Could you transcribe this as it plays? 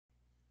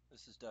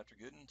This is Dr.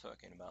 Goodin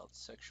talking about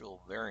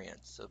sexual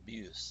variance,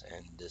 abuse,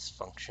 and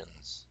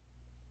dysfunctions.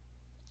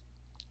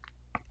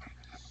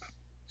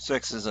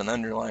 Sex is an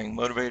underlying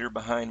motivator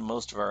behind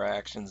most of our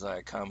actions.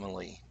 I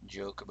commonly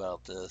joke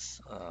about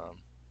this.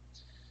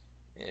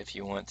 If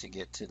you want to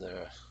get to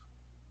the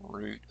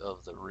root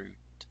of the root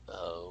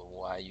of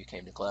why you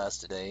came to class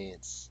today,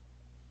 it's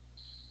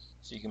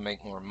so you can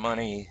make more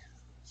money,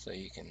 so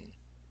you can,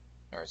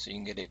 or so you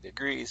can get a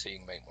degree, so you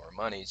can make more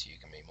money, so you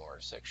can be more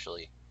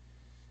sexually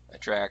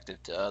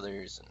attractive to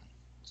others, and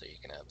so you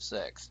can have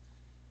sex.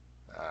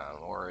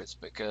 Or it's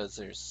because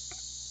there's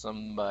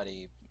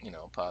somebody,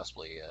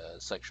 possibly a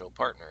sexual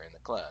partner in the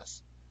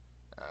class.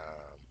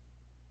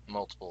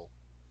 Multiple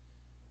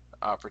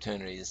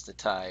opportunities to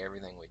tie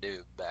everything we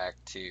do back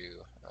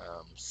to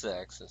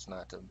sex. It's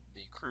not to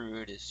be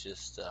crude, it's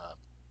just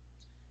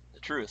the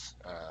truth.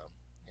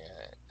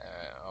 Yeah,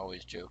 I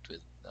always joked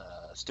with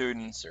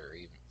students or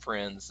even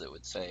friends that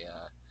would say,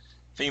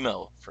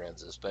 female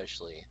friends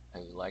especially,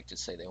 who like to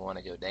say they want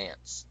to go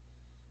dance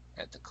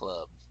at the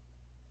club.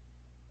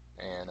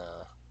 And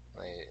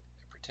they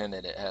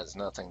pretended it has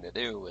nothing to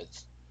do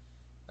with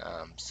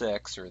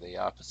sex or the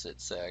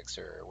opposite sex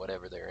or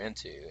whatever they're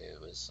into.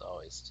 It was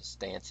always just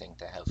dancing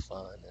to have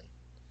fun. And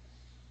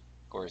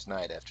of course,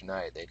 night after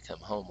night, they'd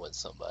come home with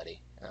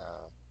somebody.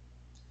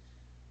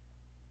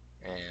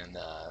 And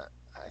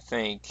I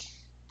think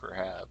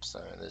perhaps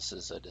this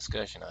is a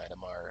discussion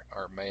item.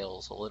 Are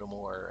males a little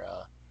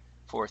more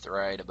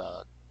forthright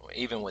about,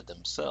 even with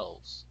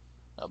themselves,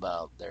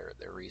 about their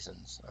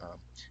reasons?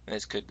 And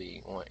this could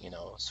be,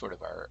 sort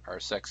of our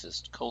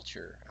sexist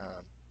culture.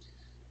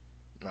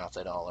 Not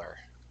that all our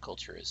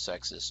culture is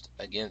sexist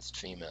against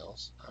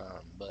females,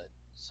 but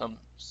some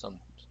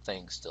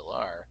things still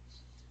are,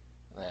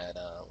 that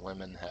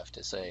women have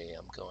to say,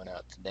 "I'm going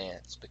out to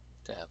dance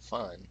to have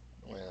fun,"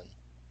 when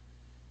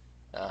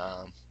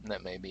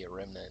that may be a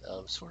remnant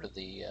of sort of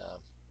the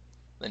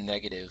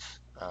negative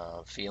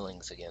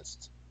feelings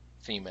against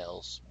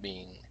females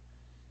being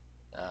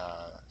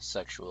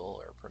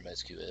sexual or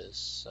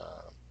promiscuous,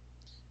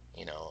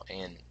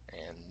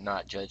 and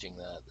not judging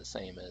that the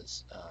same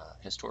as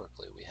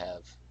historically we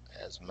have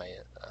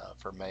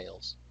for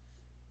males,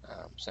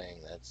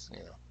 saying that's,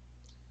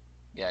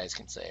 guys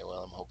can say,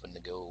 well, I'm hoping to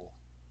go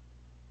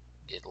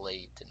get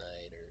laid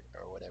tonight,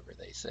 or whatever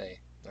they say.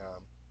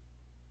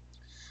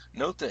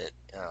 Note that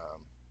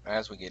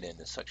as we get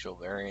into sexual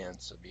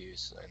variance,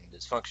 abuse, and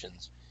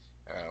dysfunctions,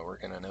 we're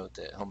going to note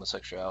that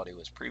homosexuality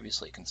was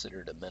previously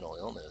considered a mental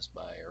illness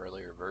by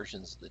earlier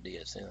versions of the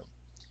DSM.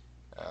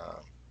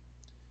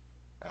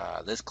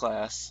 Um, this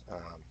class,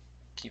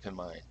 keep in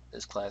mind,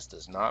 this class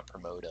does not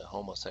promote a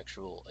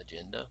homosexual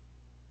agenda,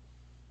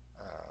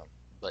 um,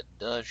 but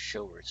does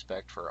show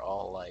respect for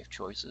all life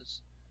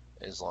choices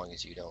as long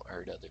as you don't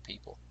hurt other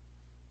people.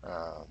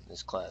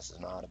 This class is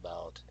not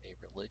about a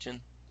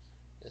religion,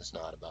 it's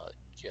not about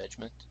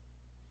judgment,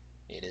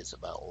 it is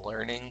about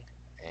learning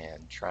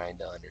and trying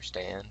to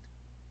understand,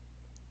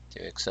 to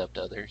accept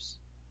others.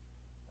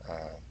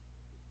 Um,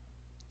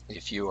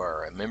 if you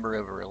are a member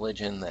of a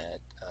religion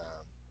that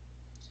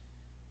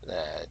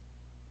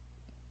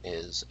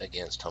is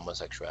against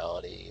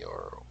homosexuality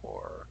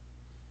or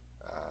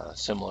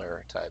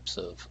similar types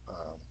of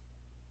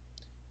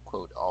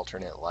quote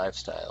alternate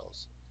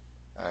lifestyles,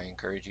 I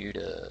encourage you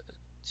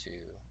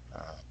to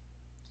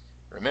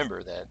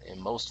remember that in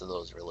most of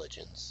those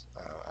religions,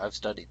 I've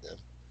studied them,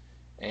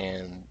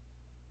 and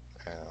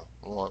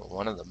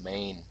one of the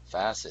main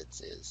facets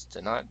is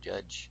to not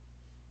judge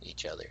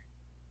each other.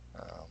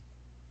 Um,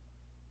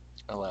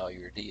 Allow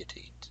your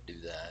deity to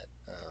do that,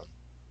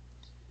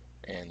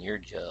 and your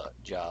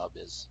job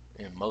is,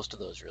 in most of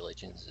those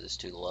religions, is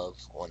to love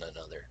one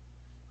another,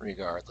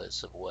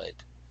 regardless of what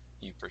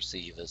you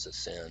perceive as a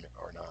sin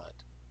or not.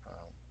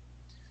 Um,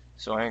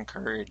 so I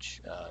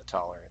encourage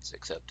tolerance,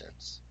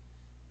 acceptance,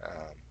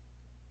 um,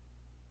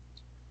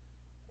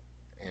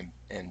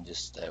 and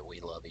just that we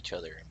love each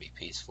other and be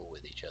peaceful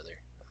with each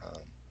other.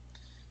 Um,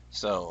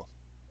 so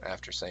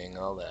after saying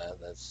all that,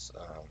 that's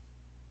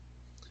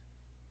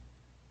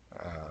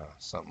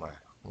something I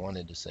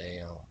wanted to say.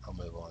 I'll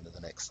move on to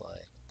the next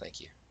slide.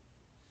 Thank you.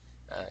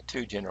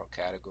 Two general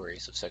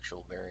categories of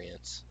sexual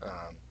variance.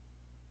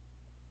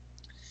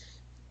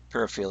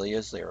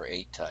 Paraphilias, there are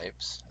 8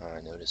 types.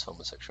 Notice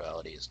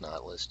homosexuality is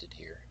not listed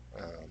here.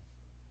 Uh,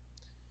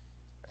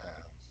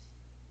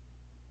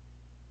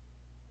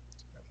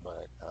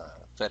 but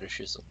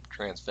fetishism,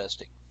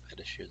 transvestic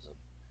fetishism,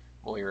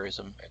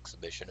 voyeurism,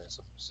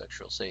 exhibitionism,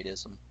 sexual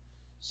sadism,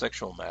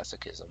 sexual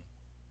masochism,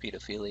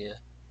 pedophilia,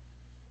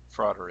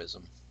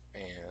 frauderism,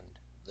 and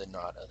the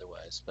not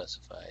otherwise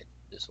specified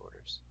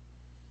disorders.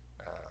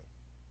 Um,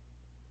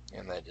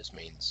 and that just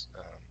means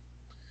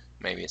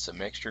maybe it's a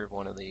mixture of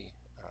one of the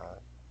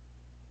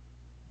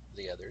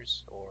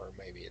others, or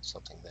maybe it's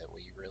something that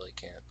we really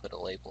can't put a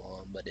label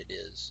on, but it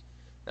is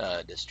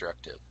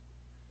destructive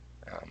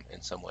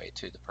in some way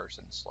to the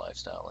person's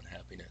lifestyle and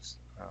happiness.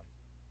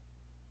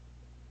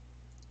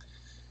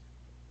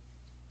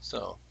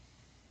 So,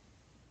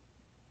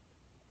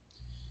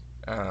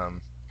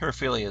 um,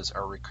 Paraphilias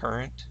are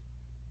recurrent,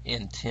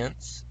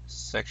 intense,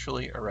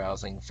 sexually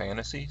arousing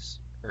fantasies,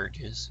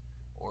 urges,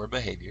 or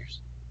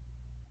behaviors.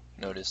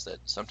 Notice that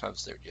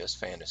sometimes they're just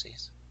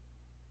fantasies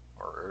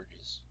or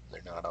urges.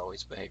 They're not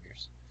always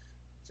behaviors.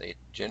 They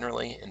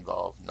generally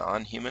involve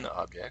non-human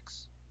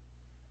objects,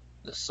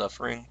 the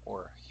suffering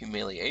or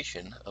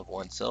humiliation of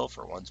oneself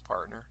or one's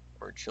partner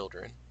or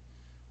children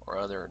or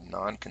other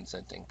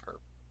non-consenting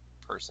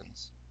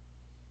persons.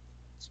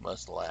 This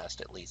must last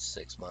at least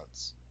 6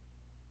 months.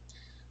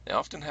 They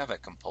often have a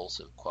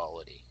compulsive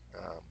quality.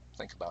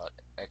 Think about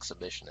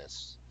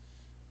exhibitionists,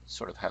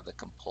 sort of have the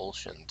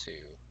compulsion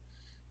to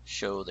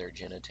show their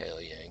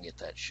genitalia and get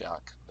that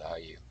shock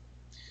value.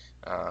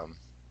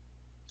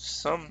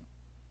 Some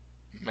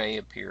may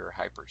appear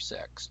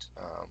hypersexed.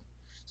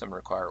 Some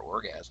require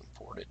orgasm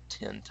 4 to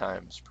 10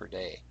 times per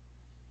day,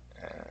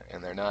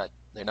 and they're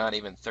not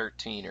even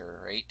 13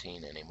 or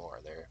 18 anymore.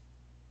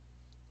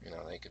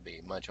 They could be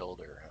much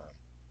older,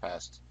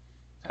 past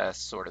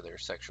sort of their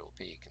sexual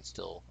peak, and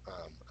still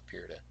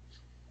appear to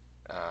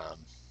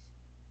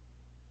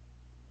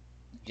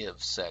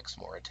give sex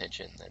more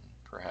attention than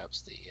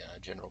perhaps the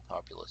general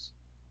populace.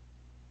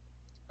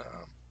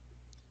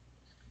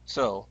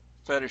 So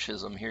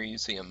fetishism, here you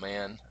see a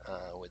man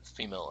with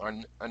female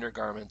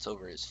undergarments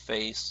over his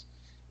face,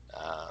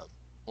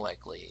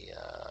 likely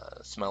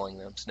smelling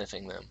them,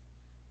 sniffing them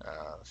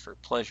for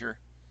pleasure.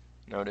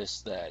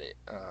 Notice that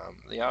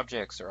the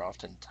objects are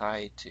often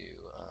tied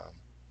to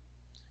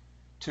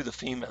the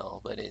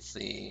female, but it's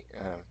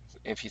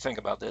if you think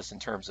about this in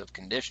terms of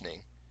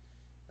conditioning,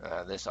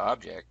 this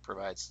object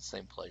provides the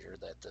same pleasure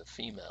that the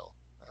female,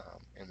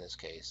 in this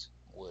case,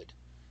 would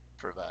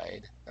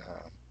provide.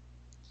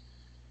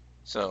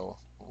 So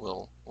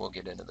we'll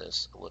get into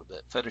this a little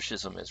bit.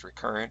 Fetishism is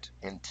recurrent,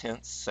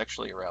 intense,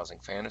 sexually arousing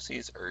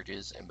fantasies,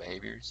 urges, and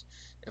behaviors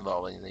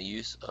involving the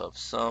use of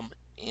some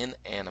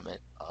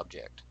inanimate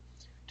object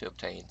to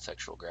obtain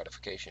sexual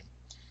gratification.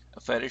 A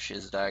fetish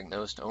is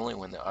diagnosed only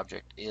when the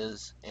object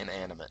is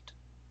inanimate.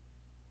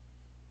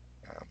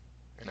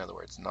 In other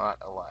words, not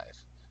alive.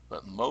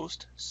 But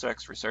most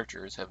sex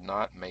researchers have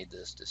not made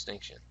this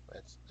distinction.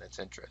 That's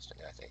interesting,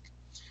 I think.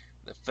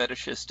 The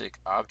fetishistic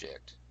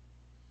object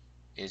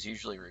is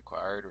usually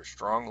required or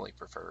strongly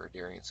preferred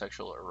during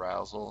sexual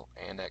arousal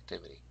and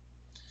activity.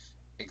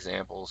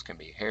 Examples can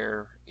be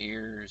hair,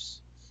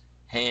 ears,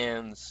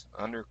 hands,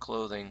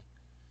 underclothing.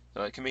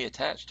 So it can be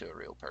attached to a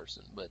real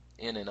person, but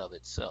in and of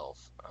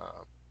itself,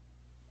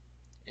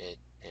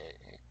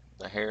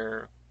 the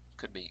hair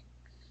could be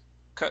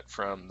cut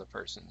from the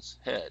person's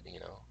head.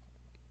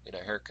 Get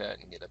a haircut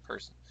and get a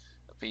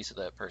piece of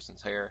that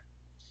person's hair,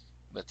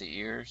 but the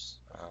ears,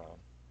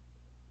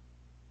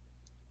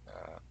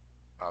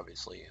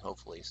 obviously,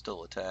 hopefully,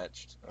 still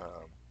attached.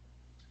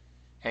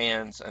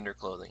 Hands,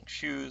 underclothing,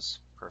 shoes,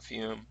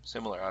 perfume,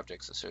 similar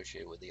objects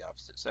associated with the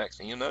opposite sex.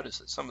 And you'll notice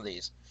that some of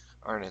these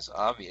aren't as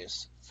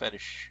obvious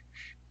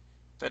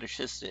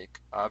fetishistic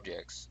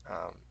objects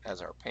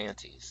as our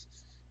panties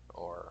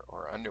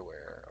or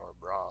underwear or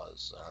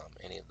bras,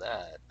 any of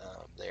that.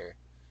 They're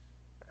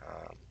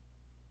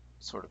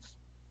sort of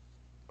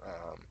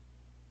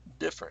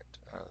different.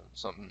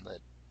 Something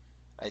that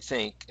I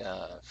think,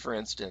 for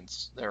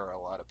instance, there are a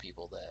lot of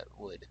people that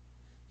would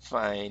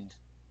find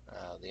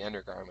the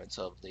undergarments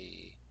of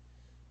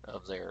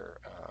their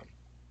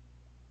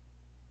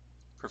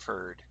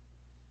preferred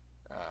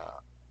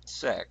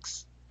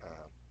sex,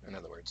 in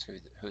other words,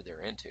 who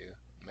they're into,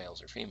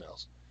 males or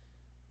females.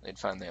 They'd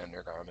find the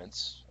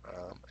undergarments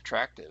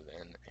attractive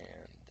and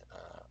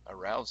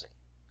arousing.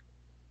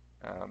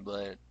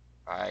 But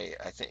I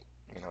think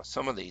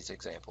some of these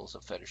examples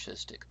of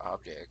fetishistic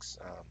objects,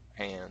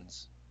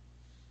 hands,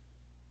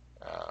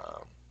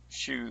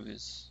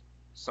 shoes,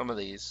 some of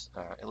these,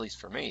 at least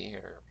for me,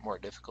 are more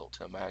difficult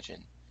to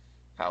imagine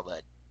how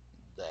that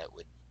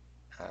would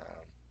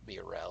be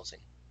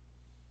arousing.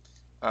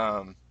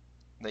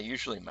 They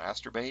usually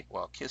masturbate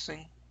while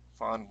kissing,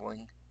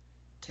 fondling,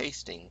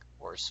 tasting,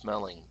 or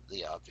smelling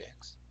the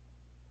objects.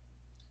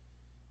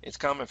 It's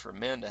common for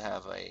men to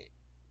have a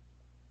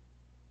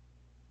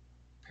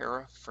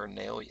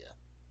paraphernalia.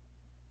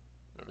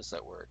 Notice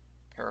that word,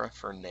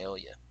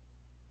 paraphernalia.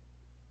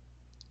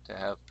 To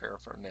have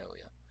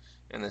paraphernalia.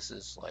 And this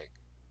is like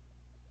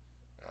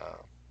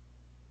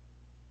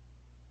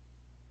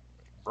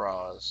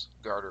bras,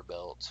 garter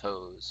belts,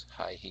 hose,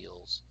 high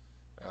heels.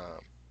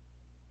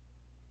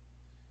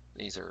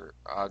 These are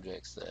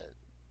objects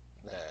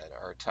that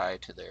are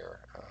tied to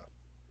their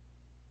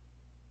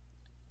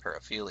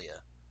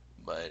paraphilia,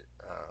 but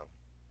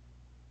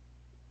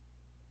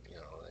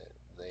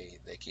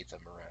they keep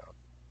them around.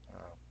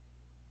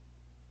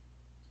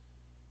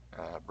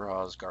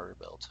 Bras, garter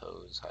belts,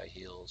 hose, high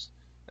heels.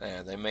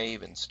 They may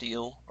even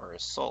steal or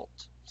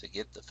assault to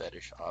get the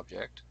fetish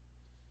object,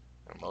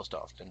 and most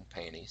often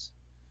panties.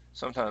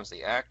 Sometimes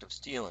the act of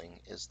stealing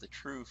is the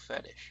true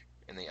fetish,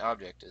 and the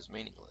object is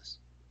meaningless.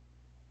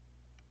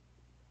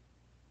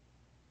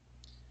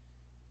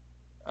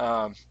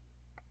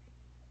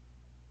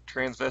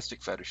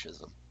 Transvestic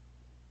fetishism.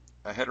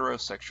 A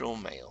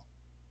heterosexual male,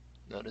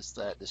 Notice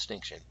that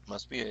distinction.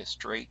 Must be a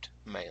straight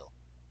male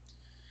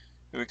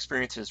who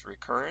experiences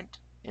recurrent,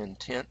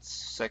 intense,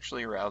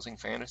 sexually arousing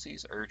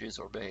fantasies, urges,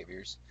 or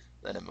behaviors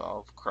that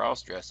involve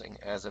cross-dressing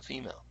as a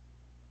female.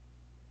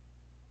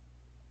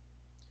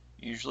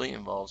 Usually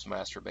involves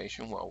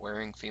masturbation while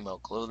wearing female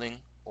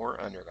clothing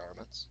or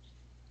undergarments.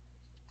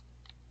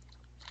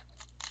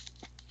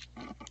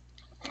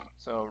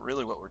 So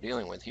really what we're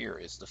dealing with here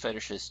is the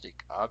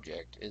fetishistic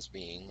object is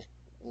being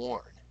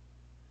worn.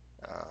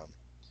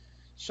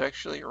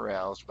 Sexually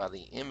aroused by the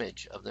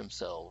image of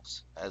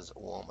themselves as a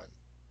woman.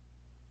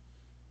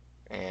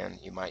 And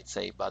you might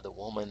say by the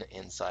woman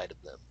inside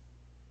of them.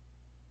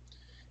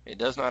 It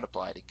does not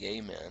apply to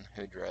gay men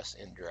who dress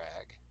in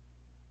drag.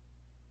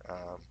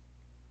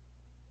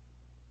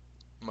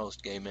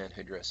 Most gay men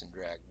who dress in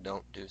drag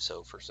don't do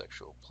so for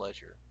sexual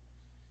pleasure.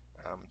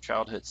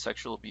 Childhood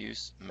sexual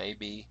abuse may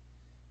be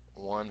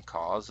one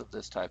cause of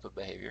this type of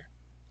behavior.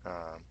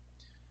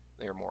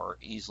 They are more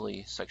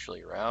easily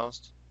sexually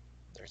aroused.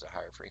 There's a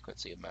higher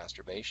frequency of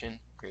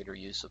masturbation, greater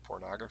use of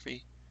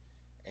pornography,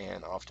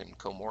 and often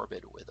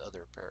comorbid with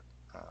other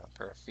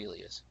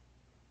paraphilias.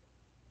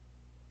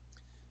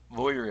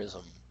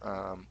 Voyeurism.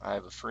 I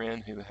have a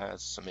friend who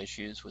has some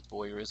issues with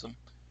voyeurism.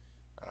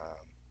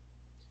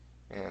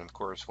 And of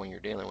course, when you're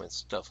dealing with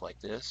stuff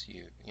like this,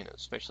 you know,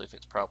 especially if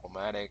it's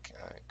problematic,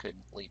 it could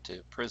lead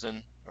to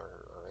prison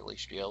or at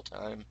least jail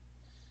time.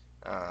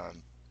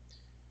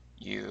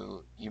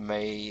 You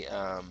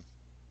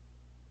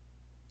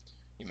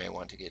may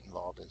want to get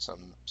involved in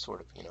some sort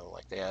of, you know,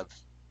 like they have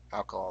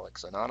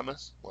Alcoholics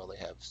Anonymous. Well, they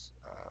have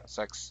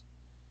Sex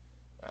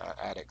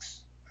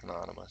Addicts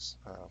Anonymous,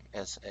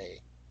 SA.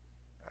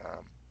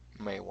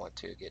 May want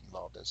to get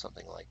involved in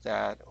something like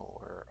that,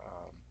 or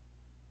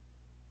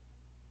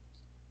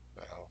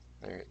well,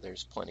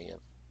 there's plenty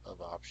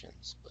of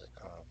options, but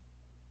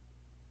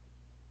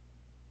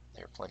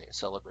there are plenty.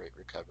 Celebrate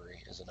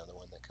Recovery is another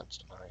one that comes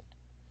to mind.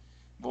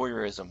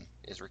 Voyeurism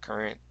is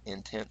recurrent,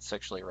 intense,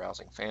 sexually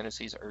arousing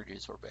fantasies,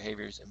 urges, or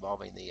behaviors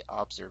involving the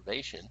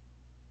observation,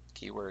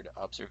 keyword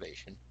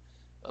observation,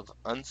 of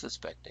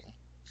unsuspecting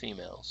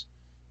females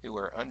who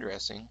are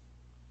undressing,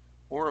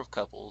 or of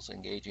couples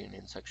engaging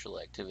in sexual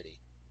activity.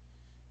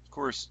 Of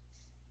course,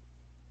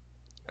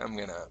 I'm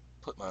going to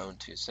put my own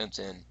 2 cents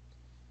in.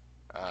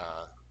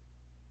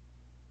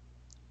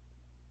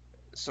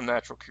 Some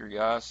natural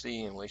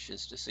curiosity and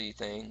wishes to see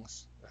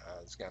things.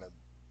 It's going to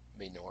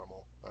be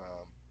normal.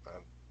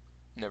 I've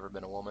never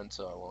been a woman,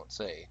 so I won't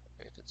say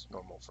if it's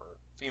normal for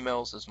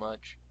females as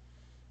much.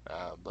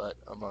 But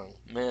among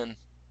men,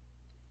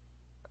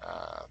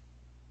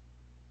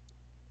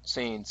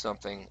 seeing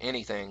something,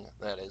 anything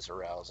that is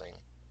arousing,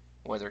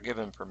 whether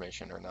given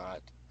permission or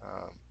not,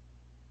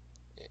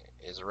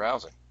 is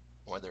arousing.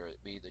 Whether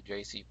it be the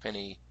J.C.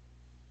 Penney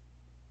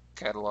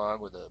catalog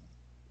with the,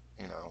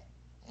 you know,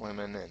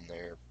 women in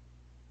their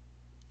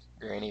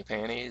granny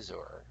panties,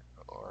 or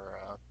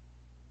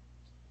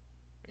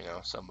you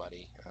know,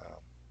 somebody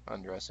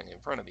undressing in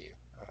front of you.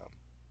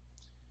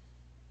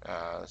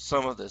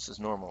 Some of this is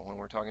normal. When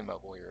we're talking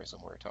about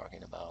voyeurism, we're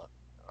talking about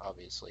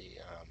obviously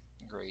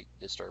great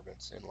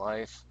disturbance in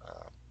life,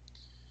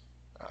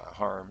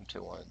 harm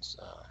to one's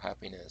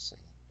happiness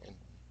and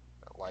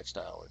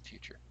lifestyle and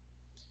future.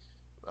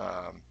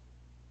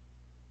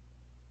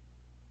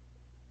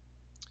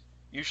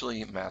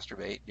 Usually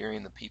masturbate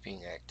during the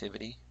peeping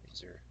activity.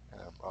 These are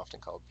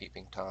often called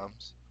peeping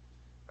toms.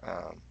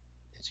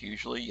 It's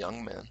usually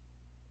young men.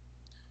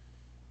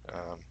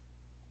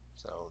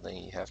 So then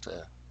you have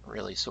to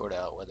really sort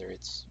out whether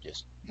it's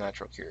just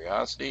natural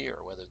curiosity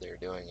or whether they're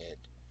doing it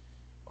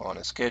on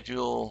a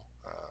schedule,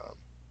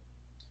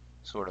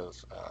 sort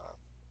of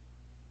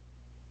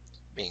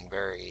being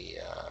very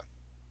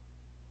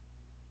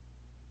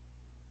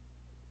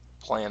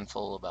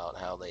planful about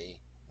how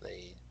they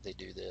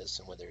do this,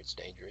 and whether it's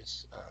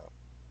dangerous,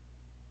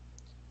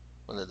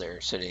 whether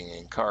they're sitting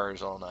in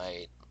cars all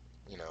night,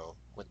 you know,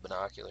 with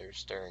binoculars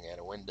staring at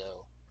a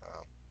window.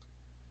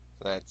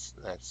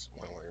 That's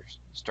when we're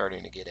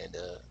starting to get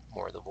into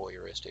more of the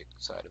voyeuristic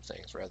side of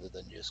things rather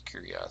than just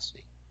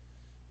curiosity.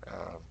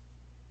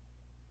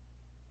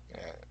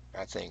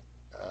 I think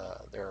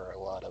there are a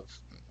lot of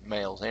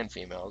males and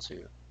females who,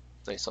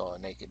 if they saw a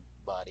naked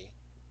body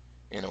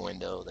in a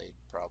window, they'd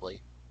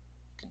probably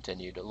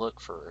continue to look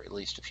for at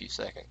least a few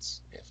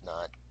seconds, if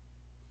not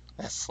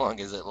as long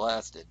as it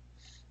lasted.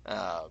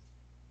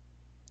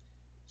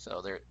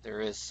 So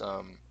there is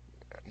some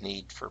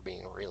need for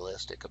being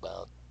realistic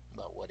about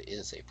what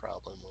is a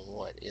problem and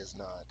what is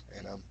not,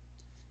 and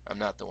I'm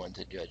not the one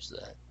to judge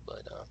that,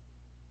 but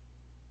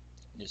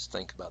just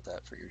think about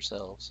that for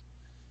yourselves.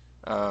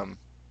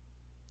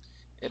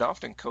 It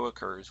often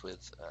co-occurs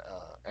with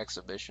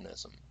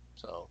exhibitionism,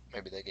 so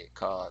maybe they get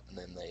caught and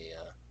then they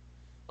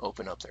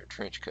open up their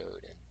trench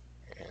coat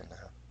and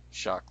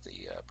shock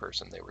the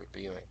person they were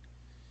viewing.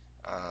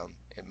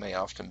 It may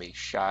often be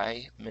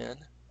shy men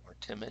or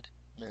timid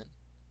men.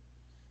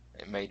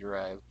 It may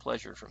derive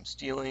pleasure from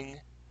stealing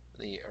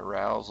the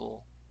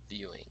arousal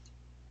viewing.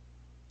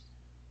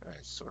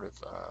 It's sort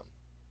of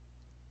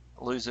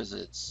loses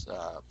its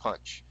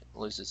punch,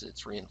 loses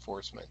its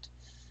reinforcement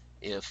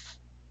if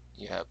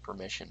you have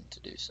permission to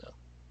do so.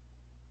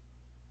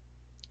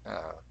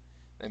 Uh,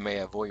 they may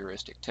have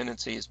voyeuristic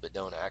tendencies but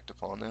don't act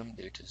upon them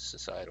due to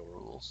societal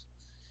rules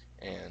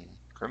and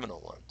criminal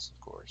ones,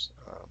 of course.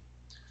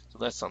 So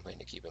that's something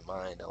to keep in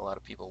mind. A lot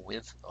of people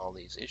with all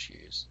these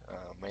issues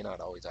may not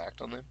always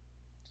act on them.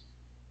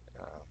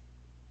 Uh,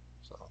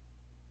 so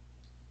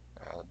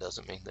it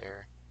doesn't mean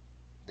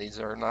these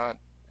are not,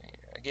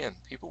 again,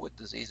 people with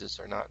diseases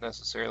are not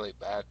necessarily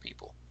bad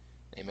people.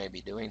 They may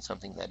be doing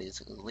something that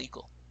is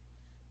illegal.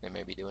 They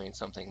may be doing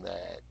something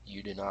that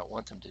you do not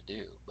want them to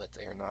do, but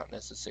they are not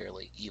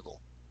necessarily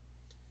evil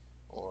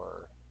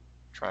or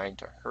trying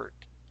to hurt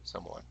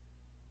someone.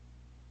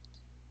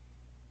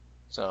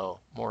 So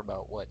more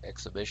about what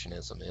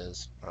exhibitionism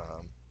is.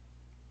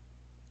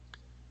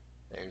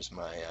 There's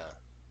my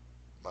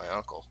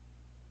uncle.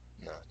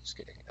 No, just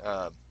kidding.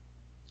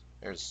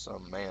 There's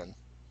some man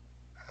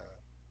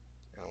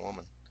and a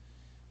woman.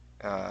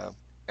 Uh,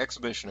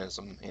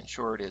 Exhibitionism, in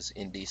short, is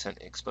indecent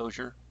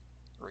exposure,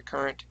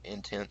 recurrent,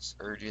 intense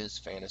urges,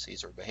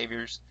 fantasies, or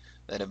behaviors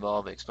that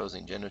involve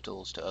exposing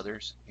genitals to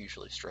others,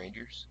 usually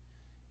strangers,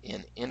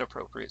 in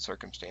inappropriate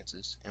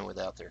circumstances and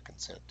without their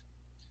consent.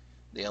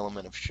 The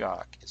element of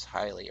shock is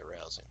highly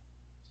arousing.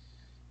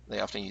 They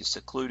often use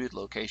secluded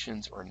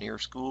locations or near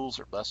schools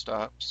or bus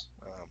stops,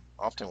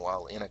 often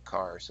while in a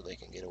car so they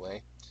can get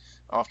away,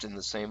 often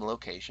the same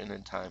location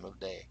and time of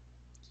day.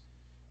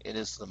 It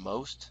is the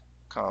most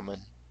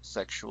common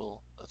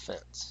sexual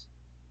offense.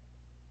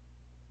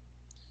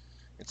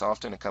 It's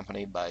often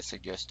accompanied by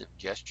suggestive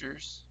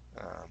gestures,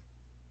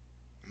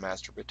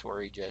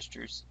 masturbatory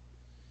gestures,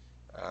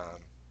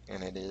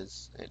 and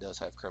it does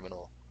have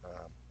criminal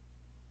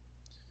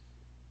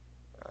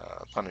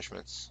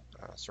punishments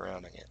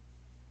surrounding it.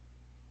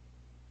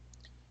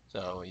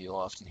 So you'll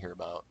often hear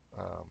about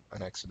an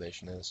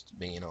exhibitionist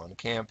being on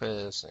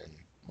campus and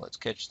let's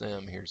catch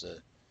them. Here's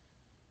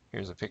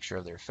a picture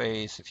of their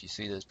face. If you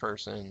see this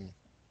person,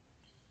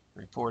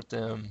 report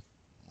them,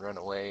 run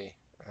away.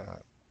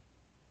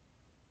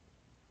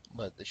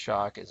 But the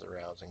shock is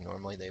arousing.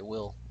 Normally they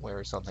will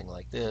wear something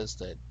like this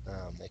that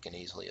they can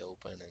easily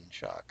open and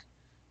shock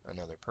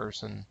another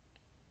person.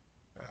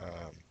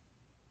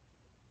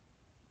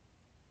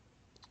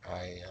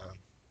 I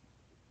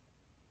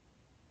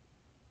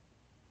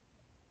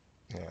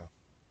yeah,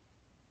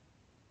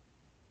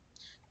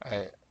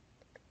 I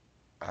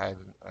I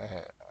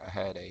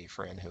had a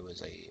friend who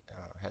was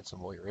had some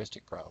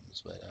voyeuristic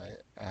problems, but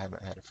I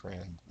haven't had a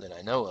friend that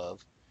I know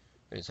of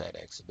who's had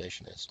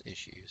exhibitionist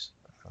issues.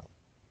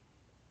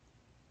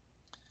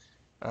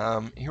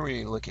 Here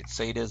we look at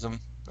sadism,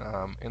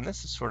 and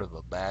this is sort of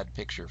a bad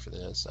picture for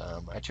this.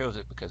 I chose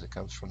it because it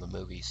comes from the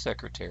movie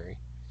Secretary,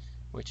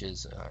 which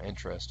is an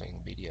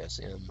interesting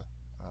BDSM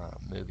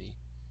movie.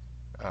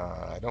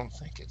 I don't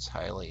think it's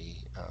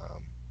highly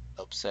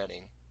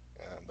upsetting,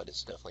 but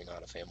it's definitely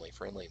not a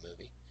family-friendly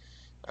movie.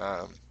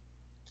 Um,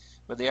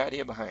 but the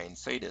idea behind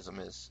sadism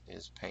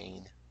is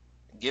pain.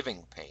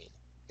 Giving pain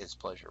is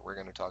pleasure. We're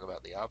going to talk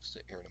about the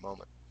opposite here in a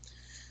moment.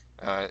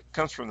 It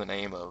comes from the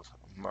name of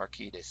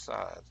Marquis de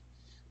Sade,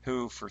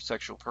 who, for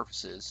sexual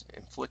purposes,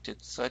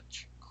 inflicted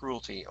such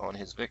cruelty on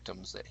his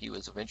victims that he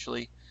was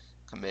eventually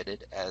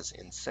committed as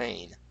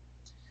insane.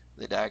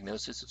 The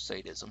diagnosis of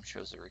sadism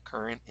shows a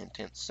recurrent,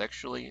 intense,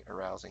 sexually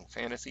arousing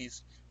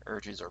fantasies,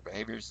 urges, or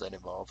behaviors that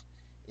involve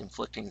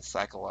inflicting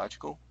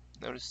psychological,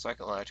 notice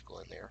psychological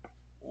in there,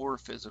 or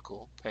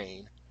physical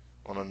pain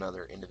on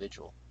another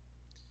individual.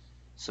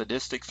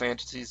 Sadistic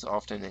fantasies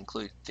often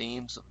include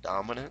themes of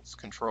dominance,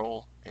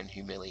 control, and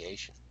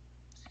humiliation.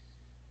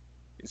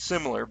 It's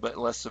similar but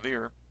less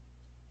severe.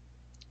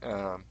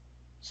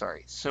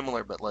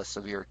 Similar but less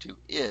severe to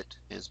it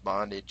is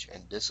bondage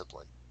and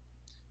discipline,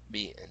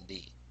 B and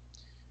D,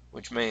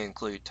 which may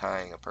include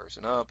tying a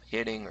person up,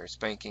 hitting or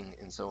spanking,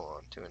 and so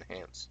on to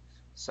enhance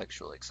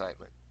sexual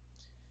excitement.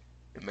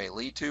 It may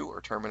lead to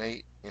or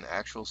terminate in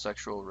actual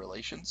sexual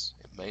relations.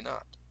 It may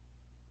not.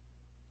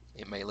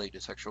 It may lead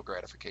to sexual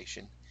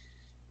gratification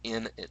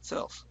in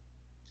itself.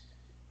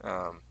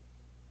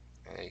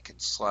 It can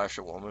slash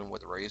a woman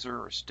with a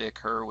razor or stick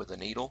her with a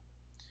needle,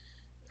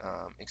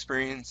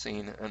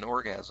 experiencing an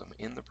orgasm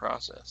in the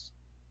process.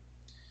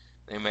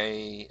 They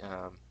may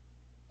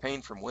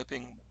pain from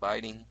whipping,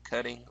 biting,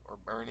 cutting, or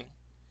burning.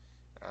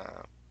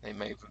 They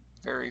may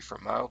vary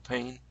from mild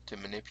pain to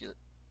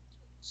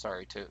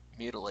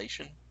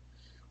mutilation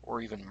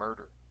or even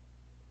murder.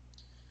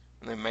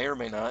 And they may or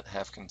may not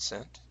have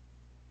consent.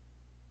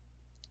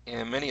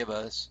 And many of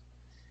us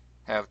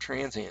have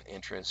transient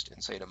interest in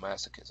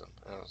sadomasochism.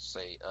 I'll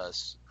say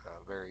us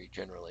very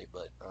generally,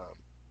 but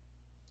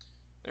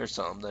there's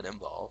some that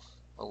involve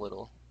a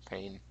little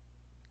pain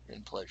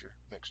and pleasure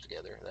mixed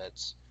together.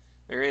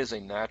 There is a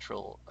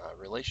natural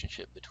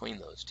relationship between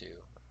those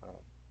two,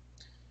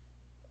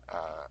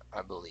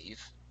 I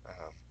believe.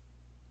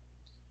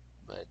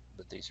 But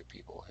these are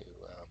people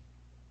who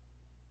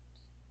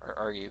are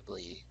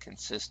arguably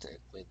consistent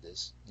with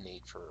this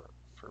need for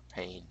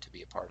pain to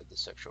be a part of the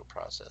sexual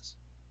process.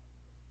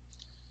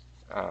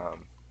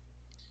 Um,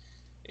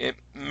 they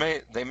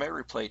may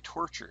replay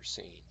torture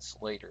scenes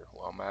later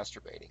while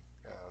masturbating.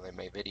 They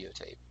may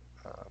videotape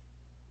uh,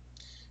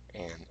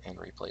 and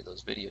replay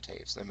those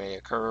videotapes. They may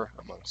occur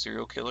among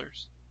serial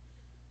killers.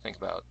 Think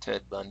about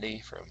Ted Bundy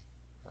from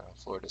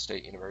Florida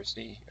State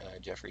University,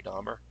 Jeffrey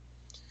Dahmer.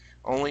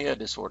 Only a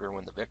disorder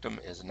when the victim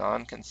is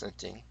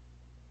non-consenting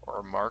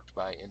or marked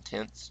by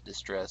intense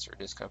distress or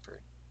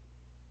discomfort.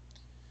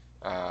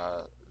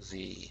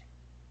 The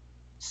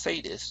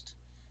sadist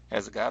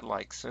has a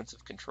godlike sense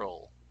of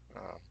control,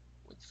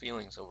 with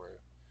feelings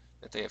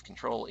that they have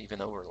control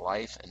even over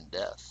life and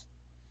death.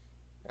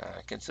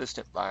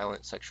 Consistent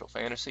violent sexual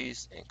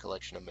fantasies and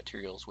collection of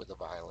materials with a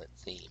violent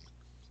theme.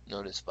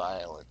 Notice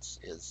violence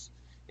is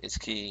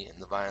key,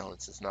 and the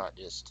violence is not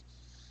just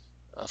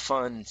a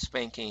fun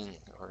spanking,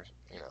 or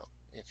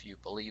if you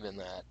believe in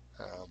that,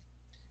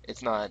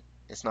 it's not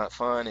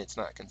fun. It's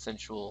not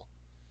consensual.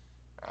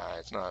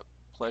 It's not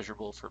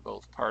pleasurable for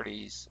both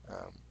parties.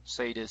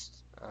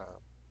 Sadists uh,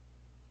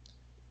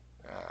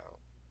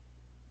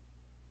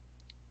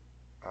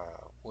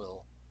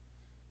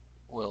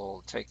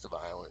 will take the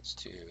violence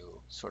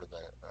to sort of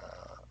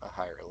a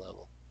higher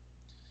level.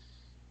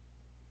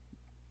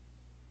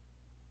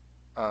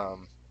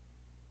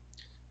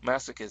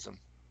 Masochism.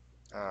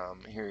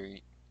 Here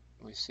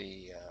we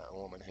see a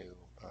woman who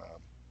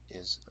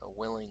is a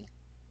willing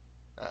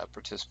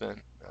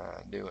participant,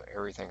 do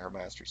everything her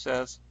master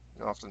says.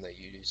 And often they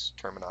use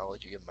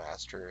terminology of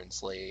master and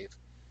slave,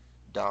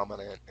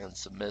 dominant and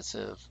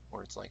submissive,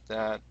 words like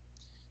that.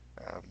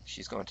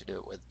 She's going to do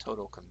it with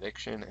total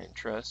conviction and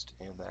trust,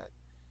 and that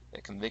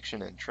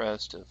conviction and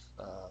trust of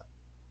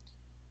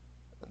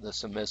the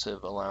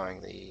submissive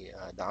allowing the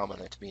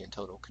dominant to be in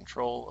total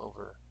control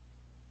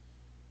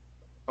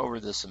over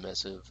the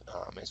submissive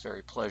is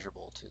very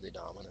pleasurable to the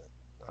dominant.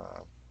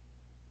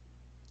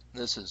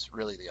 This is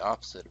really the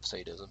opposite of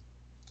sadism.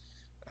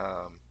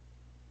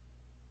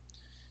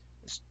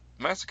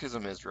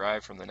 Masochism is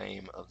derived from the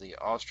name of the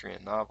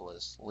Austrian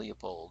novelist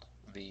Leopold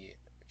V.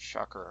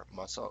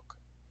 Sacher-Masoch,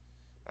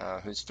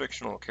 whose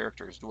fictional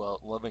characters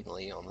dwelt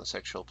lovingly on the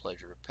sexual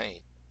pleasure of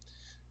pain.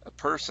 A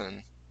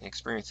person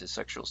experiences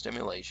sexual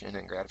stimulation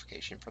and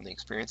gratification from the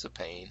experience of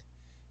pain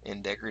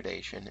and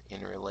degradation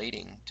in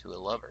relating to a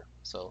lover.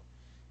 So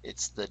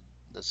it's the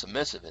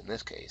submissive in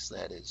this case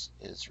that is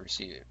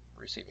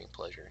receiving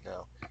pleasure.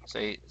 Now,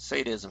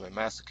 sadism and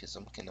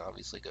masochism can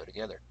obviously go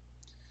together.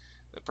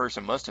 The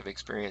person must have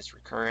experienced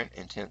recurrent,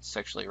 intense,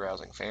 sexually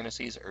arousing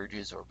fantasies,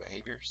 urges, or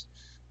behaviors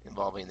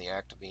involving the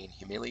act of being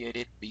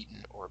humiliated,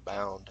 beaten, or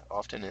bound,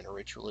 often in a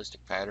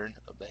ritualistic pattern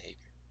of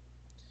behavior.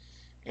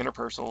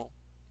 Interpersonal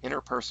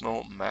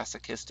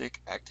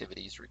masochistic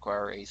activities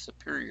require a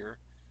superior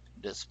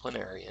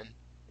disciplinarian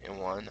and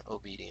one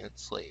obedient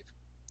slave.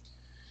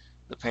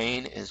 The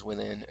pain is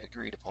within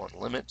agreed upon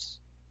limits.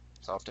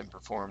 It's often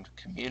performed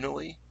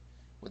communally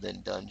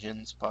within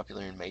dungeons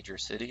popular in major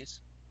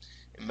cities.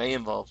 It may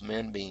involve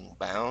men being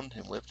bound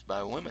and whipped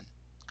by women,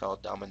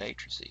 called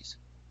dominatrices,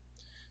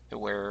 who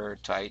wear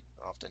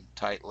often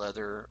tight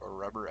leather or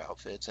rubber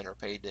outfits and are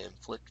paid to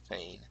inflict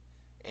pain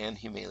and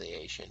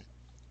humiliation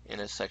in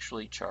a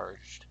sexually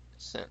charged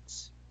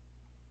sense.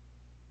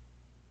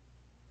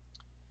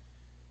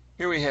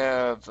 Here we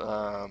have,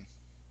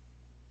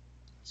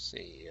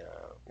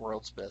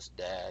 World's Best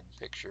Dad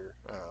picture,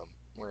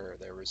 where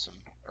there was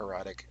some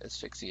erotic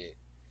asphyxia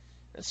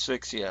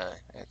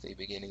at the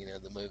beginning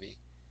of the movie,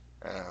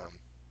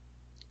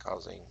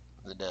 causing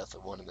the death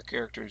of one of the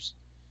characters.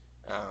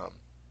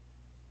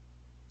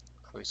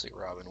 Obviously,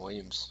 Robin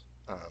Williams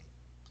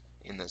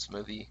in this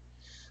movie.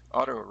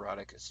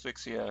 Autoerotic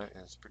asphyxia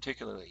is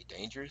particularly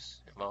dangerous,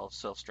 involves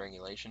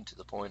self-strangulation to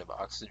the point of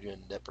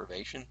oxygen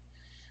deprivation,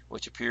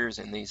 which appears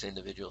in these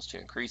individuals to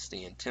increase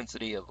the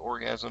intensity of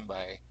orgasm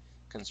by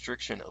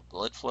constriction of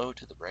blood flow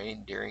to the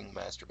brain during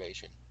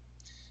masturbation.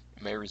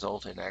 It may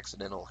result in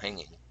accidental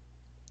hanging.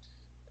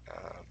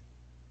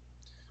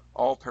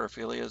 All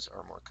paraphilias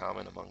are more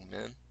common among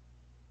men.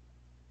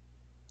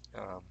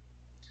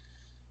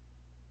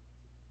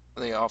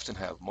 They often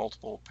have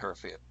multiple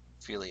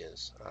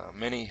paraphilias.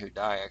 Many who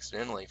die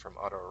accidentally from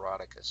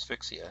autoerotic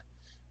asphyxia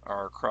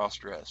are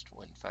cross-dressed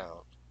when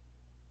found.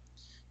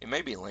 It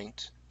may be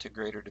linked to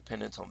greater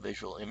dependence on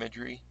visual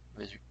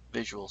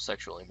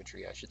sexual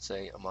imagery, I should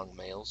say, among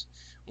males.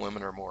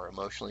 Women are more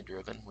emotionally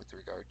driven with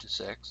regard to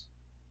sex.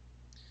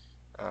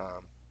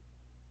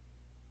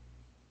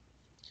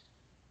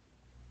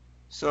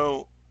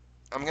 So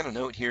I'm going to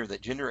note here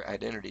that gender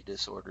identity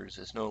disorders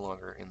is no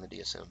longer in the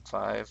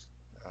DSM-5.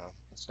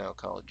 It's now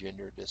called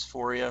gender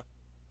dysphoria.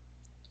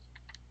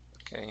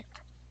 Okay.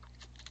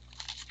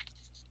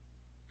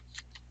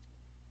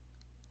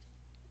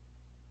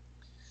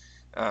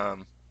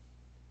 And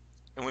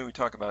when we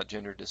talk about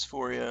gender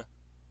dysphoria,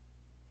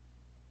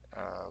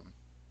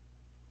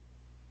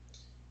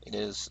 it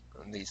is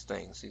these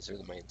things. These are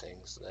the main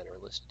things that are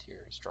listed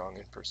here: strong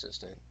and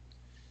persistent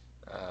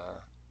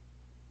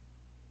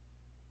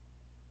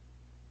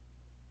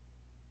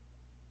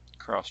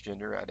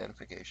cross-gender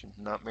identification,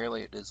 not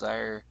merely a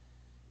desire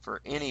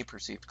for any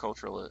perceived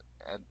cultural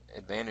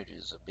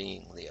advantages of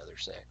being the other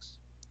sex.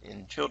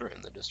 In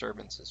children, the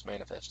disturbance is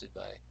manifested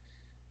by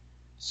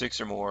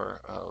 6 or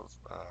more of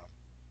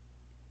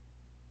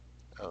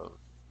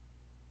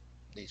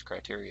these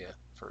criteria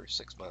for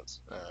 6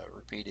 months,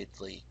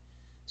 repeatedly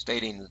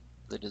stating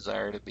the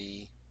desire to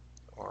be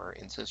or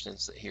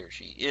insistence that he or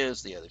she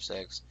is the other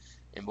sex.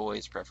 In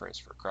boys, preference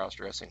for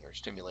cross-dressing or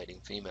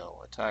simulating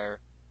female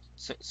attire.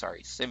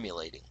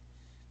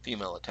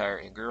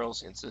 In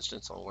girls,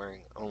 insistence on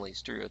wearing only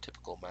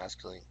stereotypical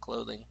masculine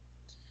clothing.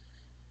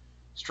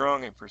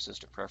 Strong and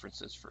persistent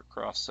preferences for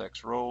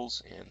cross-sex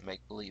roles in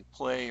make-believe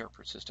play or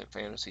persistent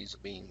fantasies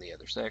of being the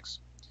other sex.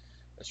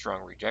 A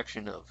strong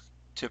rejection of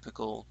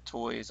typical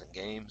toys and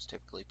games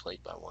typically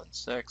played by one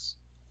sex.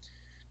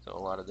 So a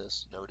lot of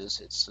this,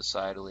 notice it's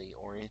societally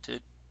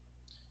oriented,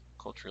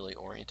 culturally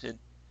oriented.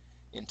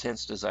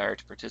 Intense desire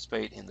to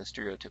participate in the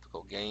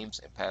stereotypical games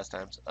and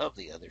pastimes of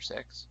the other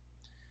sex.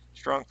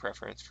 Strong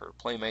preference for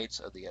playmates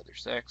of the other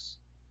sex.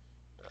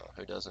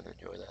 Who doesn't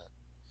enjoy that?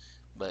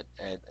 But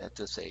at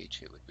this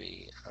age, it would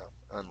be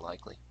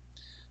unlikely.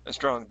 A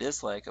strong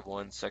dislike of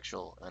one's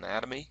sexual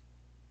anatomy.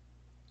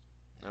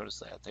 Notice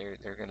that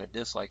they're going to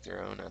dislike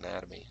their own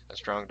anatomy. A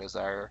strong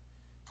desire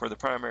for the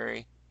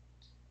primary,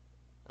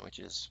 which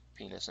is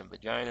penis and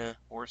vagina,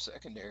 or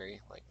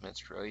secondary, like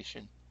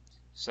menstruation,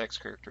 sex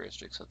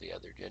characteristics of the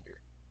other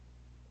gender.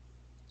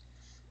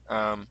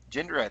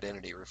 Gender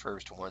identity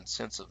refers to one's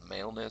sense of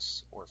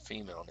maleness or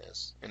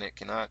femaleness, and it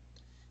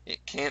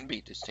can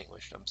be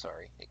distinguished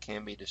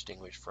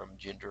from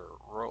gender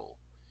role.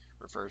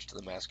 Refers to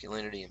the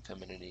masculinity and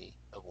femininity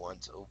of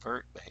one's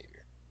overt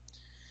behavior.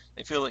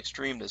 They feel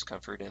extreme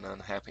discomfort and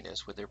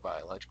unhappiness with their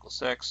biological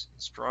sex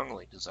and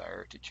strongly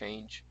desire to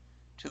change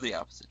to the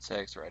opposite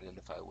sex or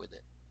identify with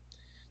it.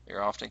 They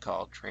are often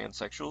called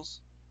transsexuals.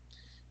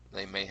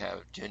 They may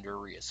have gender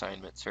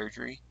reassignment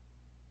surgery.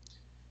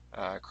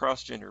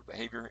 Cross-gender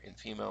behavior in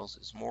females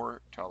is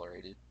more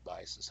tolerated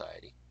by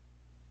society.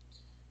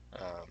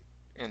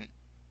 And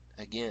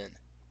again,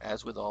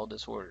 as with all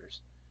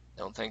disorders,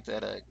 don't think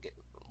that a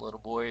little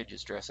boy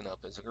just dressing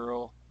up as a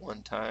girl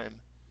one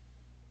time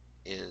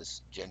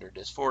is gender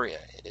dysphoria.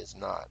 It is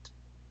not.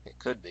 It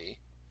could be.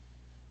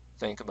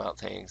 Think about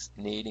things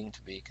needing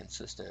to be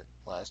consistent,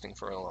 lasting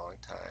for a long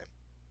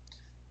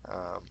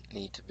time,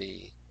 need to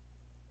be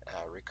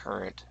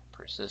recurrent,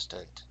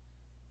 persistent,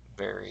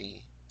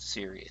 very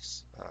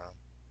serious.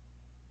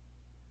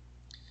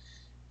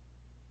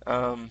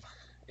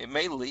 It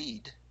may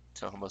lead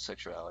to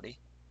homosexuality.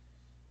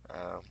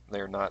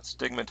 They're not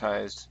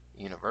stigmatized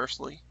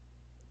universally.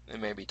 They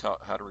may be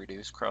taught how to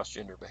reduce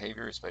cross-gender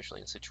behavior,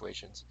 especially in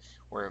situations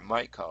where it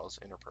might cause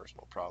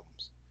interpersonal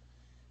problems.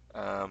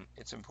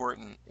 It's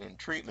important in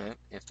treatment,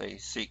 if they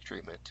seek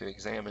treatment, to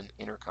examine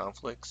inner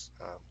conflicts,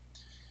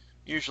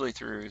 usually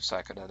through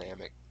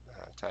psychodynamic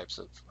types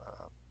of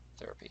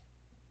therapy.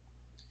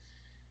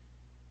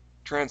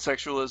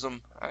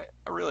 Transsexualism, I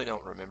really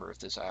don't remember if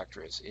this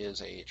actress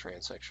is a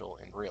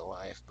transsexual in real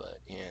life, but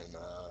in,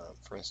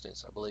 for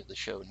instance, I believe the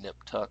show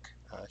Nip Tuck,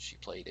 she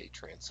played a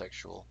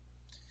transsexual.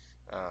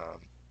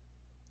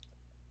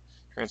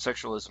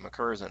 Transsexualism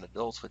occurs in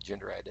adults with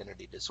gender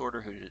identity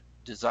disorder who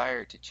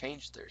desire to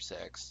change their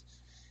sex,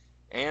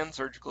 and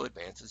surgical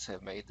advances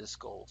have made this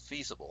goal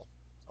feasible,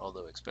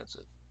 although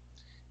expensive.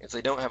 If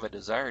they don't have a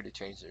desire to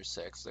change their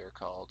sex, they're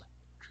called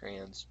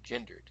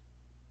transgendered.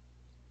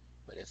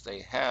 But if they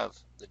have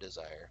the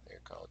desire,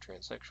 they're called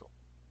transsexual.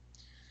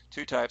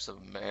 2 types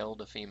of male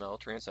to female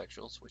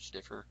transsexuals, which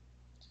differ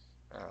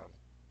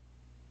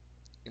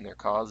in their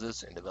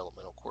causes and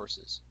developmental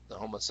courses. The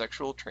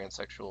homosexual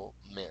transsexual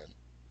men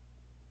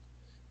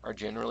are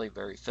generally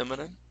very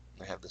feminine.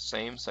 They have the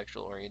same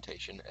sexual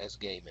orientation as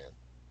gay men.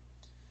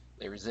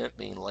 They resent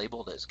being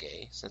labeled as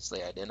gay since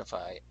they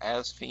identify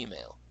as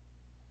female,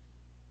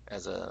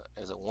 as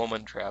a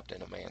woman trapped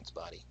in a man's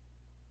body.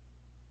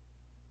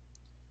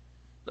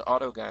 The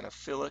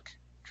autogynephilic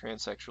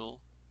transsexual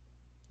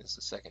is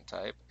the 2nd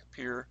type,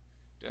 appear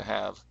to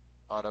have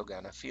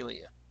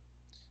autogynephilia,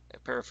 a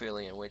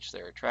paraphilia in which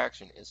their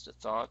attraction is to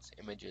thoughts,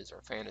 images,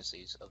 or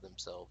fantasies of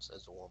themselves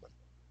as a woman.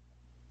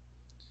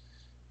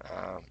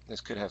 This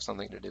could have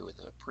something to do with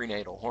the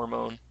prenatal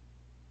hormone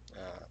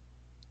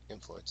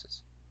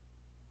influences.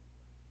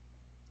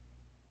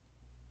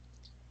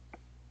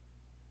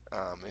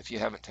 If you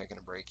haven't taken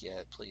a break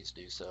yet, please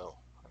do so.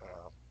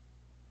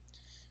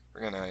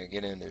 We're going to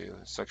get into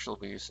sexual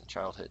abuse and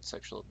childhood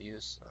sexual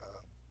abuse.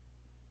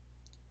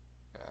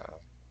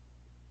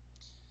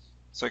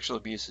 Sexual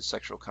abuse is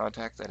sexual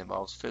contact that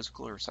involves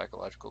physical or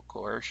psychological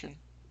coercion,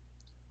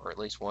 or at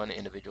least one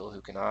individual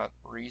who cannot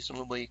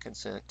reasonably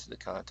consent to the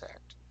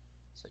contact,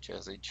 such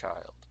as a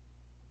child.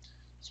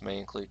 This may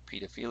include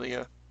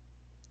pedophilia,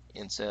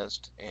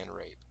 incest, and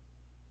rape.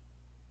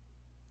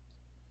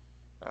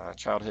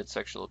 Childhood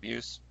sexual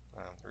abuse.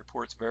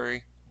 Reports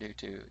vary due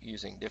to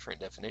using different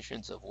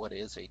definitions of what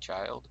is a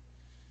child.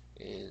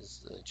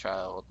 Is a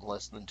child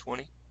less than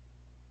 20?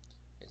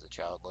 Is a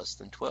child less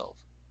than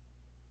 12?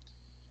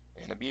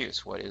 And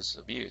abuse. What is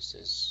abuse?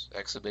 Is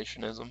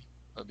exhibitionism,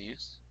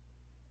 abuse.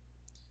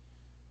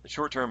 The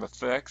short-term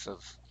effects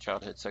of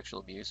childhood sexual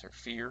abuse are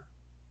fear,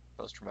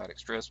 post-traumatic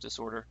stress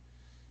disorder,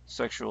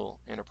 sexual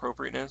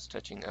inappropriateness,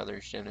 touching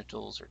others'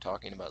 genitals or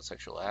talking about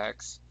sexual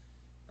acts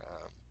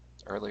um,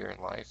 earlier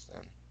in life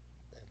than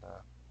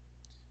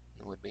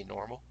would be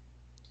normal.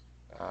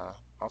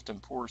 Often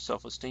poor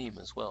self-esteem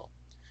as well.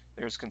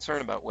 There's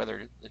concern about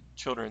whether the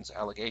children's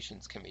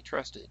allegations can be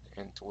trusted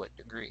and to what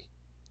degree.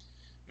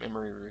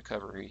 Memory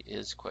recovery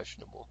is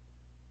questionable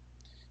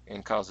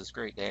and causes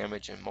great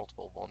damage and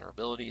multiple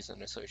vulnerabilities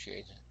and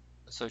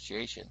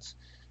associations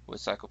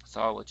with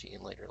psychopathology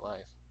in later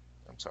life.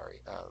 I'm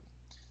sorry,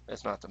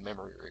 that's not the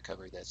memory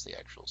recovery, that's the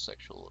actual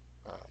sexual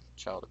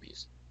child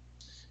abuse.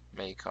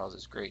 May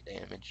causes great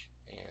damage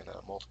and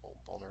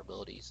multiple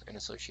vulnerabilities and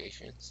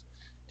associations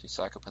to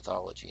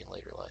psychopathology in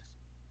later life.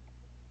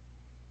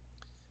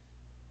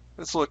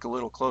 Let's look a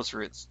little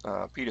closer at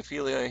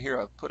pedophilia. Here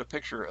I've put a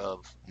picture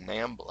of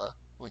NAMBLA,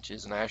 which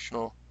is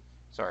North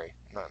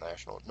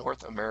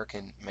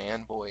American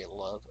Man-Boy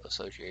Love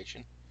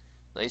Association.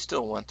 They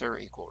still want their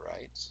equal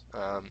rights.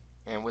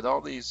 And with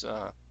all these,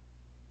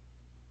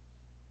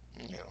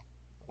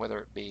 whether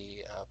it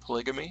be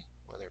polygamy,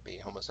 whether it be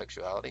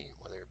homosexuality,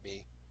 whether it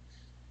be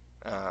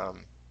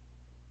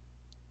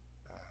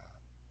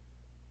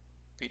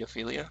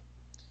pedophilia,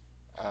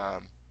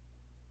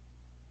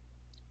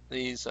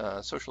 these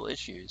social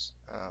issues,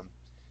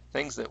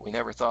 things that we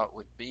never thought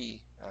would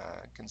be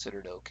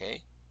considered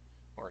okay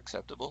or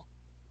acceptable.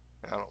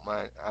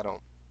 I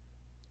don't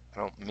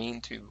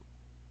mean to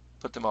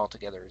put them all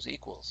together as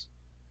equals,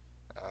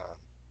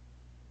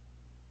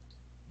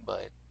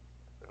 but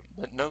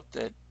note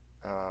that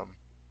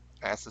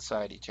as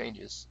society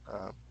changes,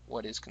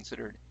 what is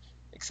considered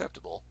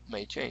acceptable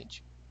may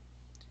change.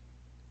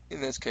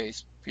 In this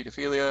case,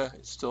 pedophilia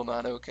is still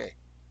not okay.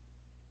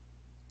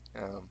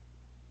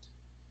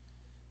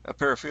 A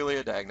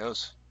paraphilia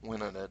diagnosed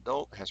when an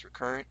adult has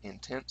recurrent,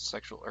 intense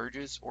sexual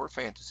urges or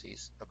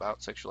fantasies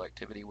about sexual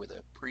activity with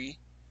a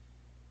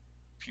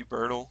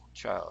pre-pubertal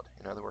child.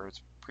 In other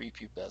words,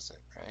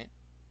 prepubescent, right?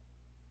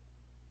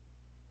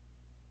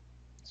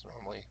 It's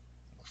normally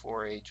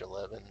before age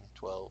 11,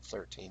 12,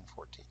 13,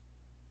 14.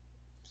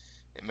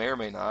 They may or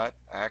may not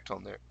act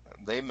on their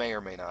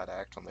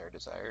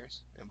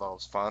desires,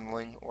 involves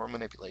fondling or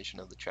manipulation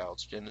of the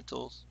child's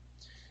genitals,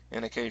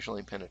 and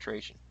occasionally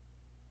penetration.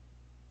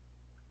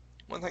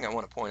 One thing I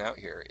want to point out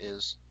here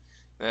is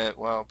that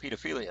while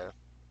pedophilia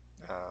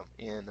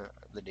in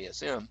the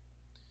DSM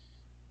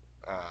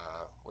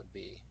would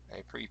be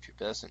a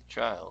prepubescent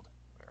child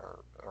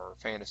or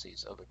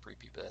fantasies of a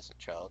prepubescent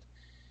child,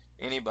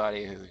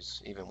 anybody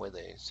who's even with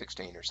a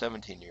 16 or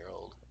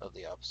 17-year-old of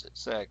the opposite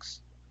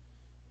sex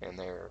and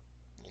they're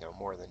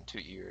more than 2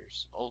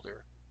 years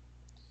older,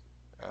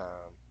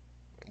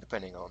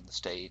 depending on the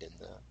state and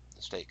the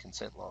state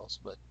consent laws,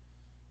 but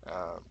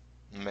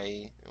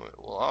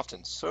will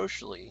often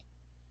socially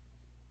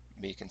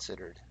be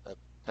considered a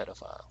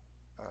pedophile.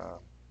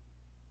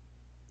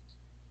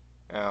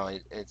 Now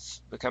it's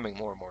becoming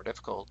more and more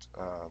difficult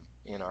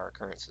in our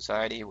current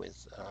society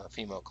with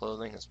female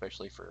clothing,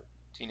 especially for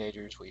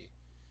teenagers. We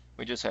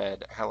just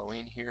had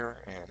Halloween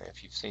here, and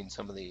if you've seen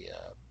some of the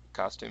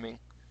costuming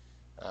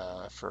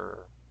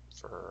for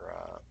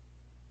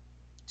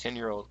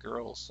 10-year-old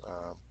girls,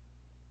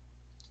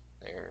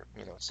 they're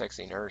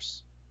sexy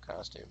nurse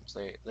costumes.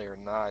 They're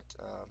not.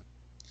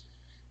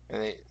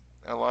 A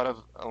lot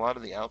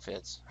of the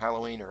outfits,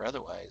 Halloween or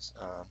otherwise,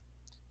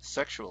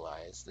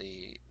 sexualize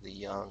the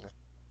young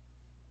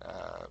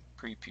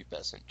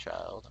prepubescent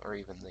child or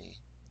even the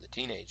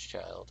teenage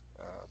child,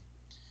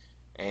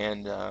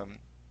 and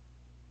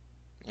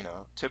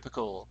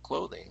typical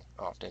clothing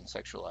often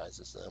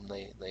sexualizes them.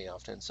 They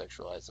often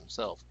sexualize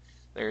themselves.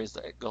 There is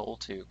that goal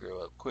to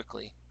grow up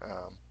quickly,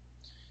 and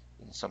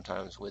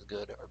sometimes with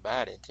good or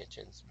bad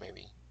intentions.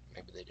 Maybe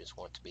they just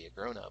want to be a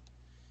grown-up.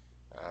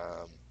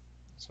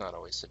 It's not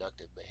always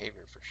seductive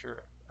behavior for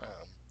sure,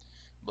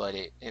 but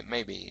it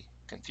may be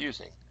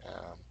confusing.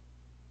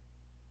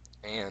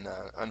 And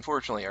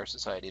unfortunately, our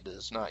society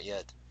does not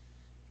yet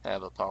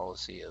have a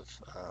policy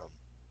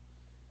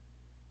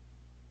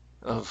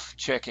of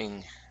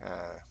checking,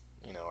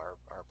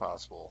 our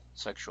possible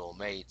sexual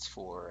mates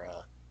for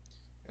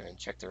and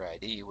check their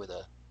ID with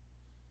a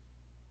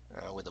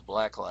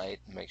black light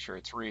and make sure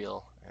it's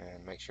real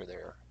and make sure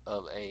they're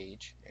of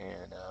age,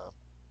 and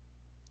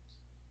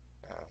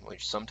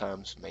which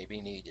sometimes may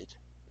be needed.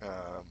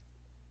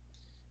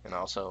 And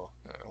also,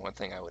 one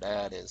thing I would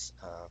add is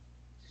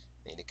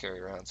need to carry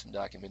around some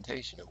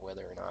documentation of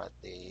whether or not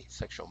the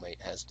sexual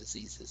mate has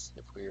diseases.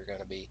 If we are going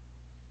to be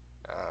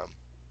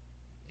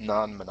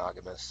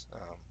non-monogamous,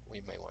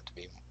 we may want to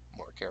be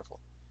more careful.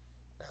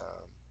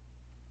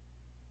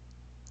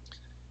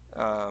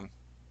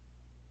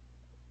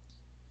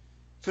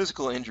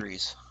 Physical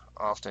injuries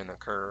often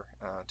occur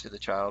to the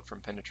child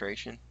from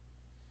penetration,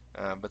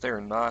 but they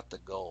are not the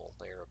goal.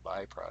 They are a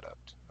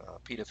byproduct.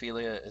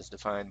 Pedophilia is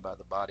defined by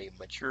the body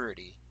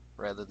maturity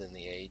rather than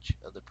the age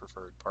of the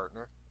preferred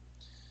partner.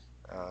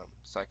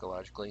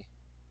 Psychologically,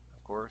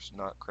 of course,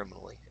 not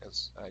criminally,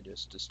 as I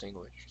just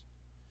distinguished.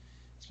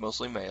 It's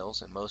mostly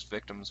males, and most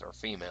victims are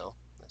female.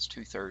 That's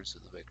 2/3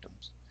 of the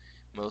victims,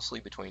 mostly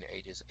between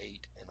ages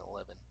 8 and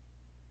 11.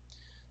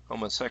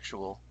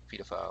 Homosexual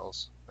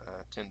pedophiles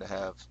tend to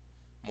have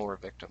more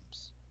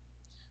victims.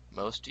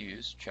 Most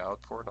use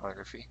child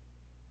pornography.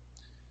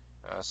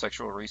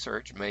 Sexual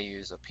research may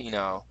use a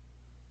penile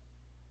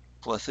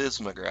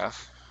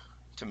plethysmograph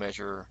to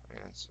measure,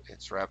 and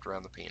it's wrapped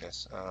around the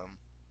penis.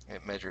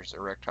 It measures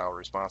erectile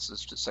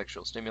responses to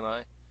sexual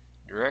stimuli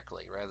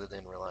directly rather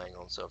than relying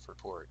on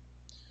self-report.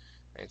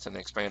 It's an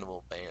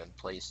expandable band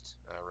placed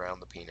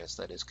around the penis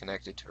that is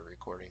connected to a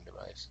recording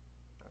device.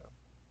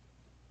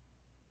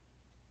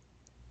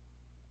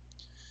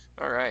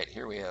 Alright,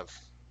 here we have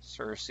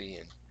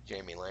Cersei and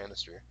Jaime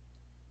Lannister.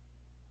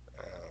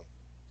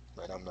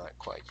 But I'm not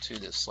quite to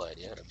this slide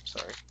yet, I'm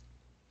sorry.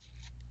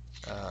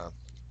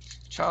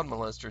 Child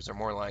molesters are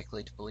more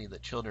likely to believe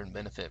that children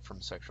benefit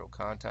from sexual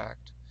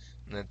contact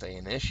and that they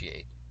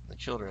initiate. The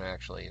children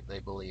actually, they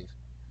believe,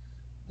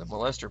 the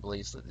molester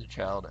believes that the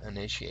child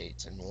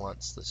initiates and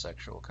wants the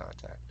sexual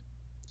contact.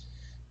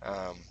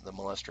 The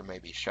molester may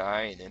be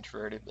shy and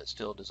introverted, but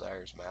still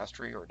desires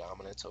mastery or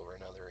dominance over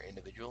another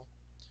individual.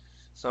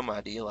 Some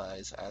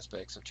idealize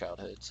aspects of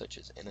childhood, such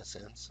as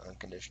innocence,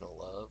 unconditional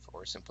love,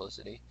 or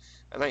simplicity.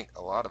 I think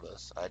a lot of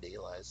us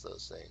idealize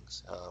those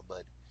things,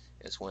 but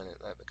it's when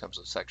that becomes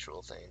a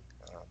sexual thing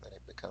that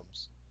it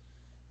becomes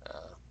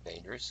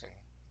dangerous and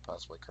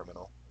possibly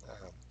criminal.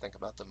 Think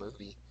about the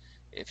movie,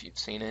 if you've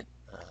seen it,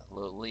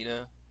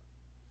 Lolita.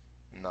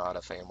 Not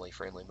a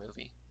family-friendly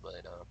movie,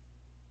 but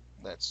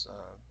that's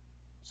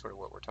sort of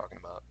what we're talking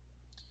about.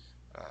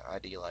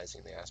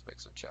 Idealizing the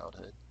aspects of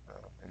childhood.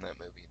 In that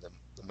movie,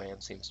 the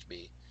man seems to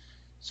be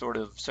sort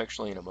of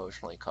sexually and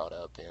emotionally caught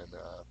up in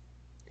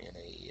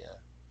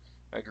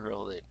a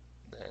girl that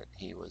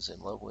he was in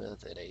love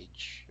with at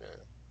age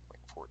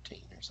like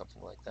 14 or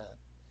something like that.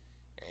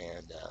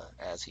 And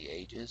as he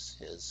ages,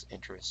 his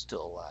interests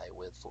still lie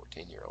with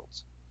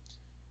 14-year-olds.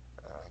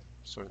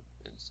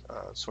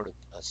 Sort of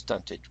a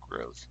stunted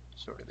growth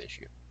sort of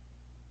issue.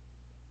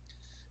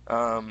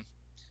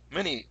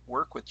 Many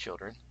work with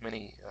children.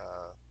 Many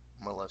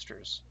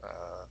molesters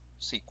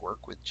seek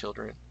work with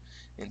children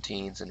and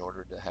teens in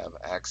order to have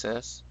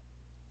access.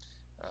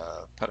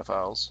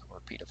 Pedophiles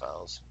or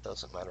pedophiles,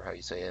 doesn't matter how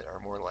you say it, are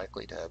more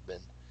likely to have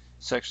been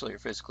sexually or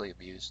physically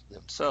abused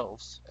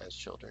themselves as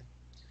children.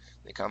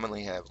 They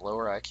commonly have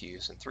lower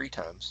IQs and 3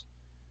 times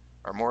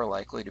are more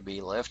likely to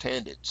be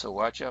left-handed. So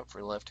watch out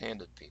for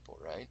left-handed people,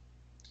 right?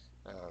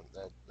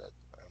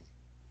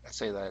 I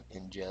say that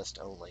in jest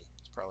only.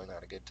 It's probably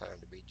not a good time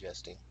to be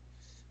jesting.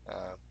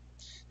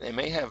 They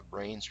may have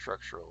brain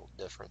structural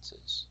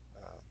differences.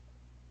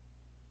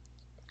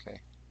 Okay.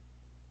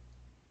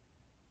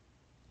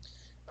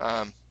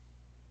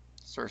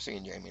 Cersei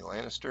and Jaime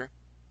Lannister.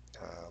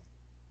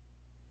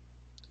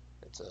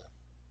 It's a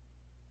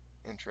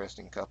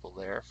interesting couple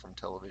there from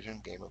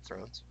television, Game of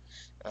Thrones.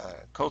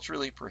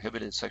 Culturally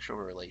prohibited sexual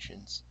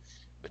relations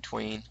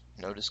between,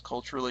 notice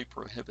culturally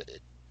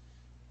prohibited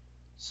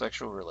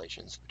sexual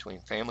relations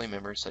between family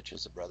members such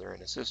as a brother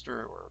and a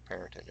sister or a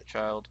parent and a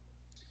child.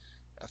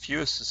 A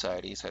few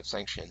societies have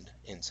sanctioned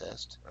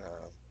incest.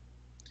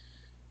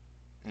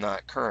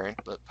 Not current,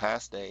 but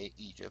past day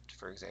Egypt,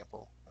 for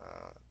example,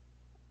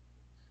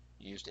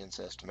 used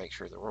incest to make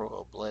sure the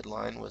royal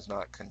bloodline was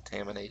not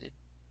contaminated.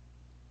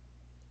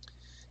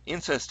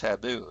 Incest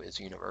taboo is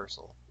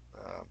universal.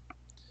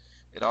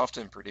 It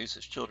often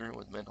produces children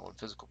with mental and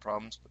physical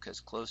problems because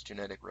close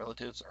genetic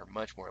relatives are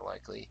much more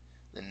likely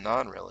than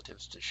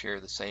non-relatives to share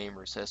the same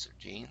recessive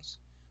genes,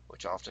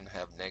 which often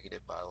have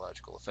negative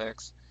biological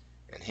effects,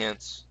 and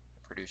hence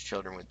produce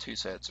children with 2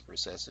 sets of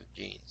recessive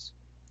genes.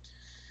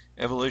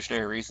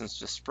 Evolutionary reasons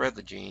to spread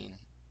the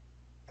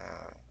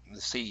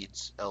the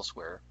seeds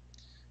elsewhere.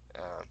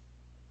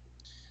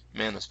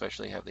 Men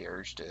especially have the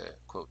urge to,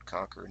 quote,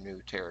 conquer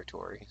new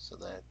territory, so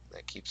that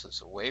keeps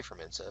us away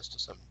from incest to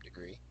some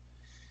degree.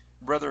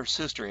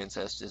 Brother-sister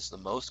incest is the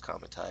most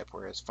common type,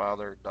 whereas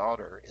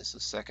father-daughter is the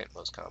second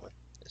most common,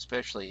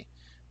 especially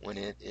when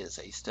it is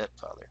a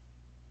stepfather.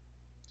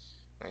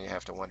 Now you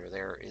have to wonder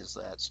there, is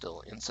that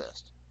still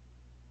incest?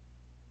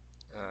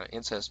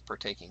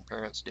 Incest-partaking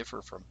parents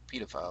differ from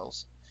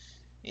pedophiles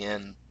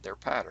in their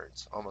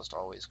patterns, almost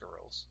always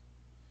girls,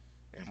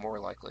 and more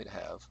likely to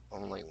have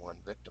only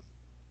one victim.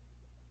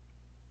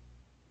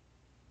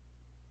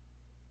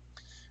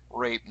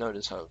 Rape,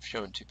 notice how I've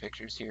shown 2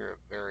 pictures here of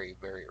very,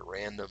 very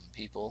random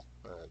people,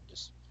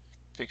 just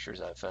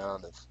pictures I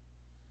found of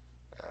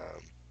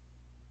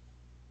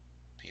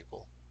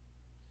people.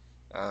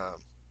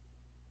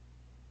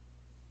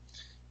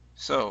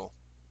 So,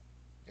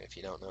 if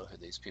you don't know who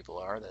these people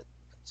are,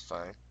 that's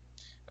fine.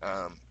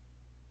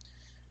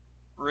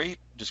 Rape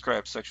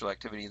describes sexual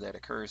activity that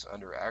occurs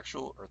under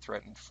actual or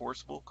threatened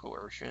forcible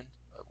coercion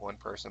of one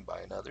person by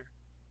another.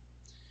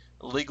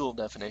 Legal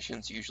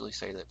definitions usually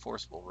say that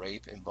forcible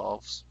rape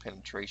involves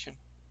penetration.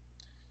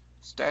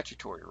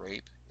 Statutory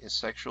rape is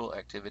sexual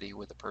activity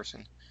with a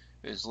person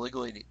It is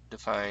legally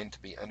defined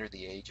to be under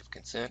the age of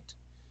consent.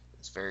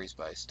 This varies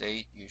by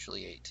state,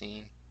 usually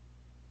 18.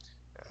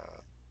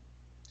 Uh,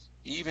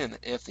 Even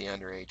if the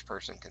underage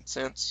person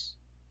consents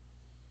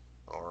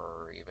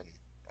or even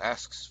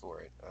asks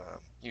for it,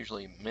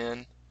 usually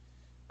men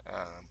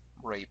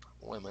rape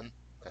women.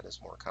 That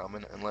is more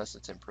common, unless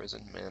it's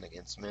imprisoned men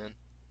against men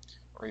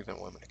or even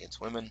women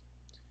against women.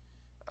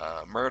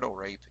 Marital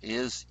rape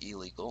is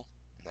illegal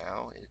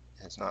now. It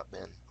has not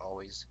been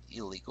always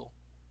illegal.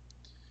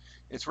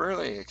 It's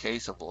rarely a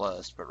case of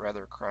lust, but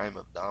rather a crime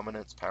of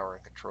dominance, power,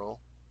 and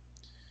control.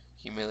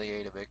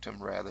 Humiliate a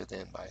victim rather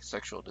than by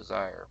sexual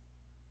desire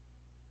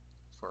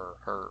for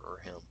her or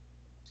him.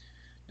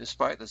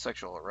 Despite the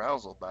sexual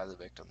arousal by the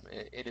victim,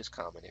 it is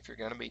common. If you're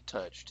going to be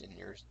touched in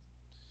your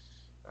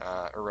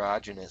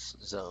erogenous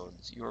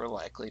zones, you are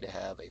likely to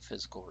have a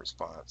physical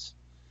response.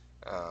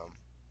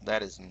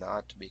 That is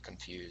not to be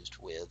confused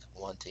with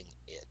wanting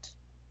it.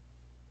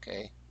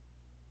 Okay?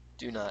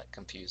 Do not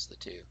confuse the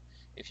two.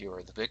 If you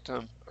are the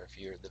victim, or if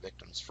you're the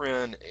victim's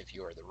friend, if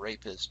you are the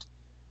rapist,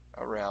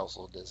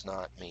 arousal does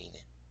not mean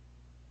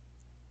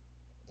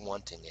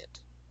wanting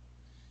it.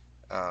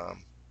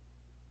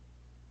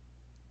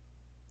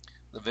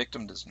 The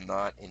victim does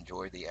not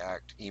enjoy the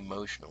act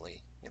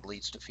emotionally. It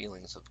leads to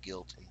feelings of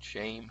guilt and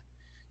shame,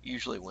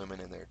 usually women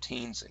in their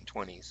teens and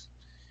 20s,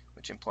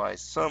 which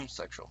implies some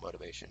sexual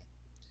motivation.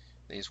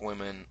 These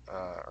women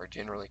are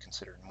generally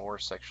considered more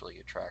sexually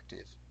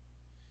attractive.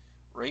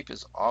 Rape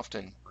is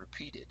often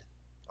repeated,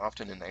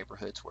 often in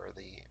neighborhoods where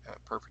the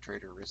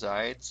perpetrator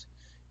resides,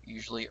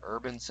 usually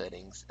urban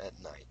settings at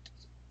night.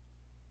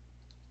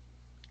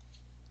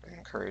 I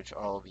encourage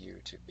all of you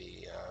to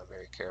be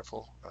very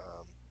careful.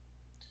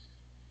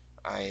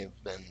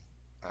 I've been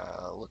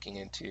looking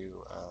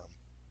into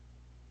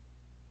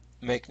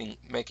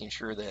making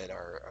sure that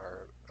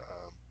our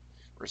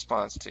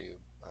response to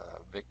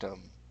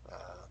victim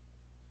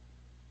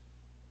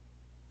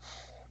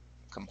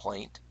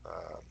complaint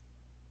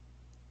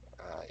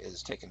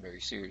is taken very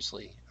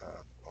seriously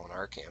on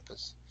our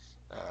campus,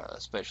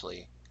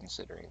 especially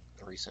considering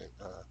the recent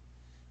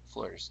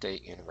Florida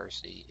State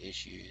University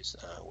issues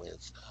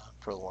with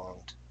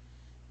prolonged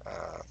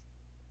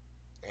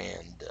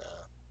and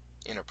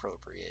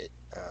inappropriate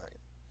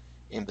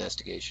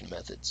investigation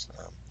methods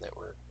that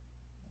were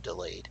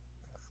delayed.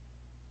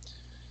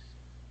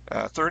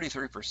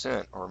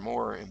 33% or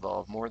more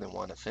involve more than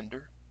one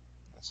offender.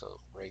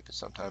 So rape is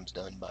sometimes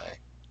done by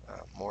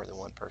more than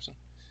one person.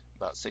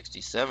 About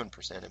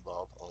 67%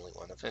 involve only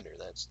one offender.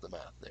 That's the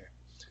math there.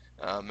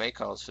 May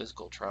cause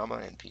physical trauma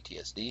and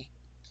PTSD.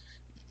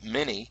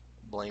 Many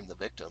blame the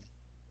victim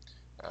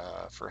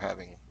for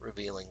having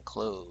revealing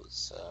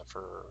clothes,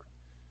 for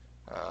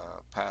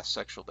past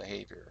sexual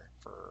behavior,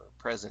 for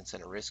presence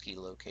in a risky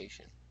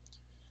location.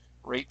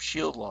 Rape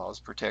shield laws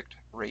protect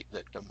rape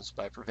victims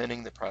by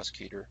preventing the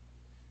prosecutor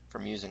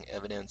from using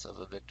evidence of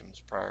a victim's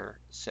prior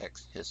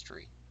sex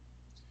history.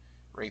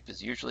 Rape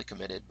is usually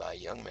committed by a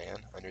young man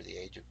under the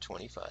age of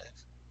 25,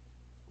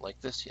 like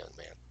this young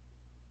man.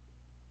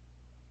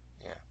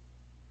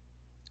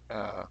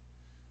 Yeah.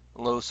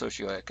 Low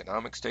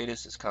socioeconomic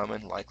status is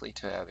common, likely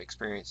to have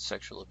experienced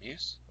sexual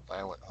abuse, a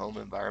violent home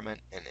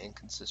environment, and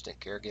inconsistent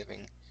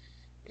caregiving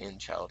in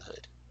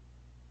childhood.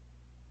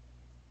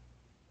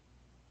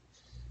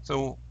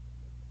 So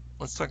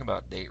let's talk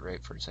about date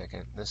rape for a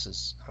second. This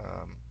is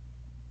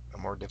a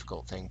more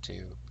difficult thing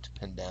to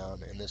pin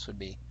down, and this would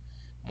be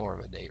more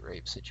of a date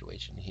rape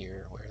situation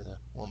here, where the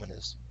woman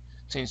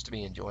seems to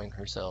be enjoying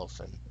herself,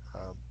 and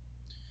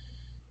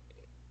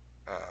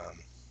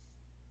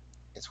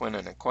it's when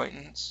an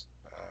acquaintance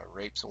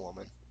rapes a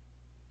woman,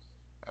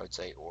 I would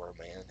say, or a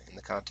man, in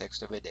the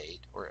context of a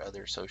date or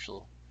other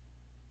social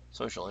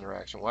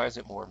interaction. Why is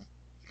it more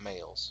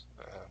males?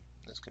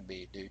 This could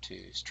be due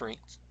to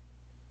strength,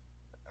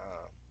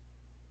 um,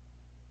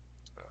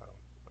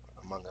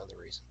 among other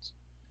reasons.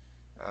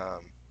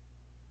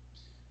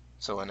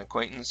 So an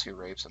acquaintance who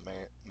rapes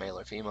a male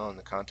or female in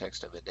the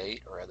context of a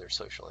date or other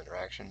social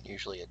interaction,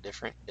 usually a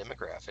different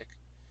demographic,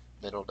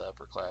 middle to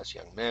upper class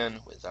young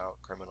men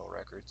without criminal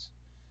records,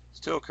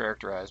 still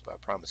characterized by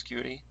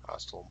promiscuity,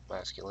 hostile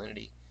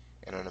masculinity,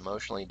 and an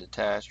emotionally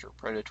detached or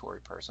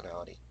predatory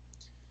personality.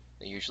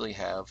 They usually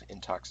have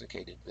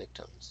intoxicated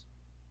victims.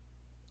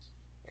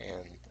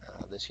 And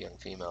this young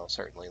female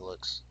certainly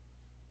looks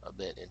a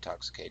bit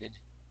intoxicated.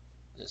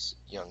 This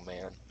young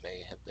man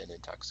may have been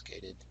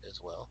intoxicated as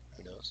well.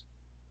 Who knows?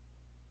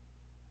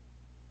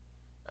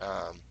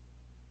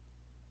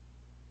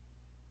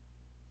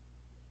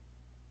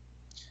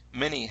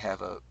 Many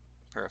have a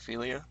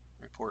paraphilia,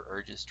 report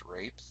urges to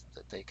rape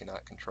that they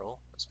cannot control,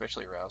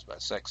 especially aroused by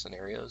sex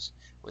scenarios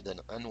with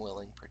an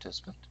unwilling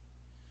participant.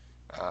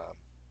 Their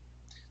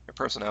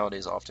personality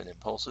is often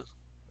impulsive,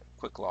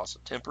 quick loss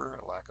of temper,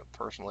 a lack of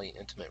personally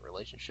intimate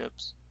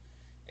relationships,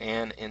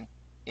 and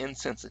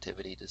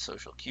insensitivity to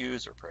social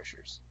cues or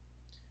pressures.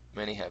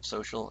 Many have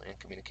social and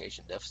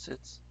communication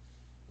deficits.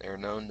 They are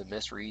known to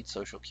misread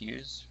social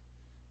cues,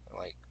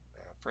 like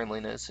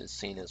friendliness is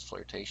seen as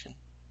flirtation.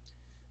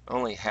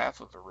 Only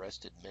half of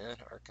arrested men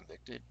are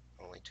convicted,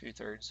 Only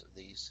 2/3 of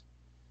these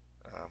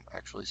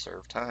actually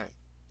serve time,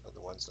 of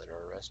the ones that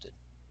are arrested.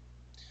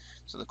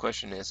 So the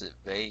question is it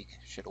vague?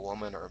 Should a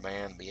woman or a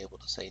man be able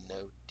to say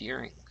no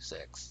during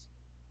sex?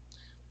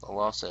 The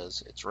law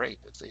says it's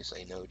rape if they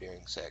say no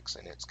during sex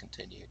and it's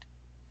continued.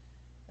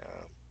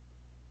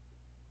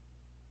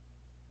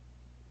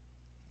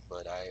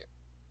 But I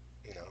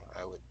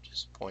would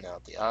just point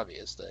out the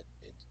obvious that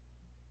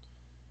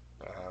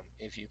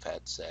if you've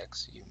had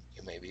sex, you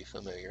may be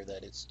familiar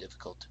that it's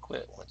difficult to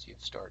quit once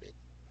you've started.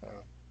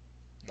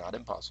 Not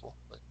impossible,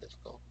 but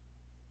difficult.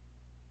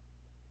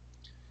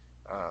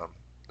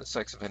 The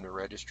sex offender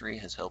registry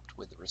has helped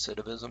with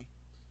recidivism.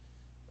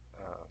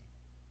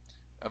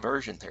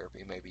 Aversion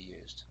therapy may be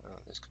used.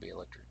 This could be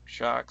electric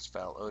shocks,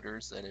 foul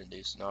odors that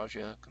induce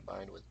nausea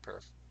combined with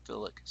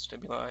paraphilic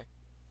stimuli.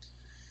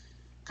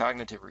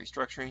 Cognitive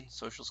restructuring,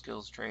 social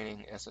skills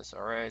training,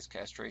 SSRIs,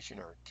 castration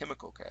or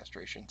chemical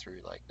castration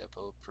through like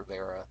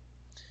Depo-Provera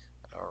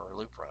or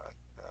Lupron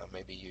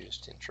may be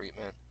used in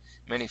treatment.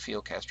 Many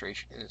feel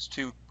castration is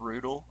too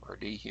brutal or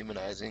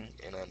dehumanizing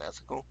and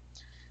unethical.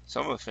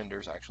 Some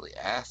offenders actually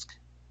ask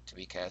to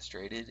be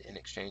castrated in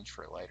exchange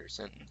for a lighter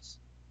sentence.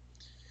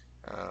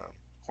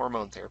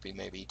 Hormone therapy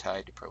may be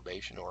tied to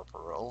probation or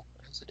parole,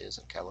 as it is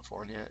in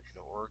California and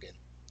Oregon.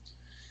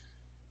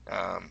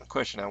 A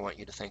question I want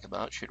you to think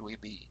about: should we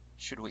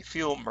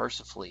feel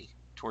mercifully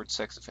towards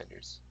sex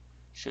offenders?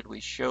 Should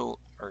we show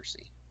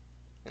mercy,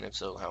 and if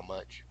so, how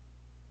much?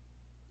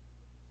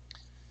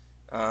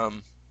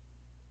 Of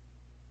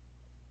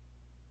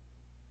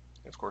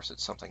course,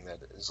 it's something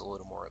that is a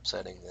little more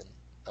upsetting than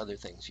other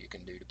things you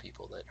can do to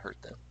people that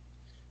hurt them.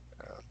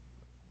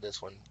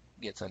 This one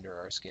gets under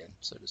our skin,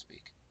 so to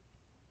speak.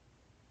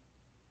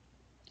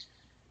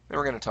 Then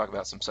we're going to talk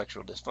about some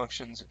sexual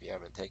dysfunctions. If you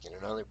haven't taken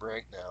another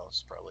break, now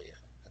is probably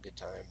a good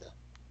time to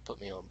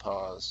put me on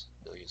pause,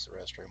 go use the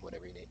restroom,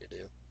 whatever you need to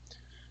do.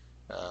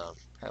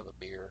 Have a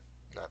beer,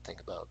 not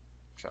think about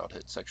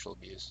childhood sexual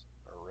abuse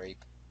or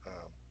rape.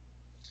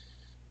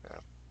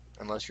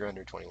 Unless you're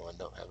under 21,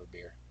 don't have a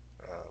beer.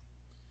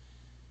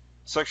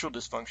 Sexual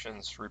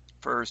dysfunctions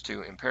refers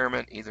to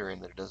impairment either in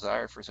the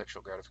desire for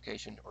sexual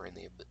gratification or in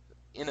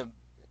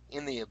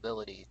the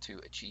ability to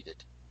achieve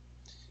it.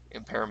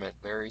 Impairment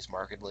varies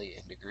markedly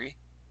in degree.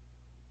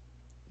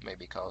 It may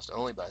be caused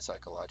only by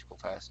psychological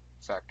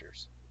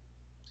factors.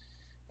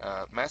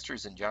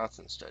 Masters and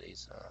Johnson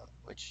studies,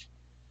 which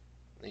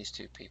these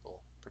two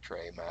people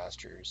portray,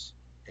 Masters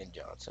and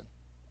Johnson,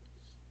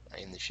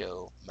 in the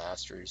show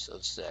Masters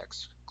of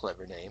Sex.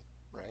 Clever name,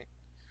 right?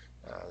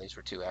 These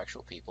were two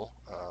actual people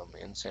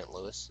in St.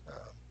 Louis,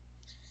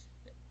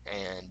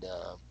 and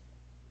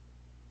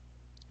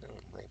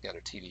they've got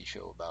a TV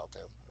show about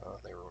them.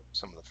 They were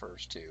some of the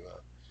first to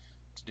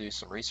do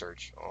some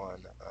research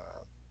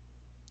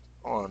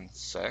on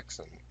sex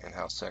and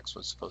how sex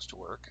was supposed to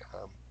work.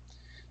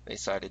 They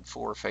cited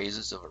 4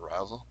 phases of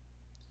arousal.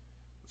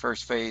 The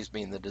first phase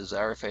being the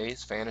desire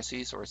phase,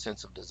 fantasies or a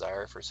sense of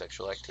desire for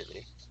sexual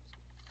activity.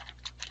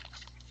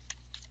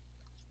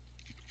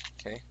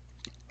 Okay.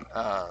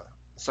 The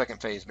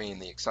second phase being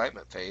the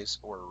excitement phase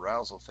or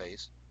arousal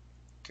phase,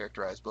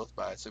 characterized both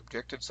by a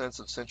subjective sense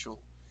of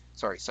sexual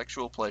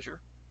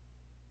pleasure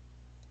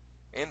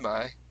and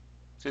by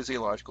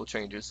physiological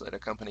changes that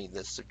accompany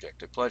this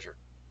subjective pleasure,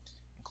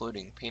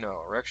 including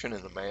penile erection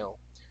in the male,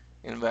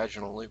 and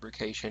vaginal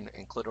lubrication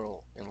and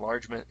clitoral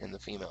enlargement in the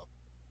female.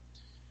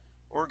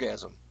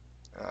 Orgasm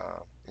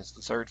is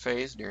the third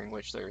phase, during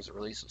which there is a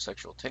release of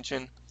sexual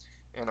tension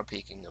and a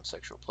peaking of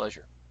sexual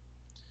pleasure.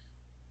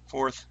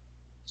 Fourth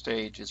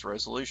stage is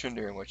resolution,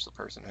 during which the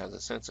person has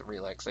a sense of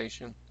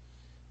relaxation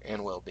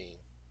and well-being.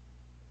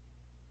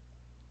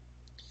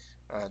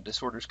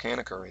 Disorders can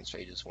occur in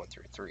stages 1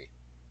 through 3.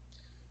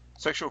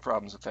 Sexual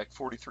problems affect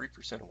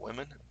 43% of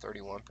women and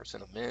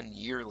 31% of men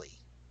yearly.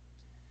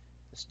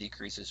 This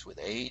decreases with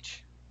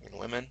age in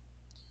women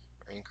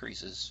or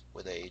increases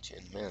with age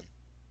in men.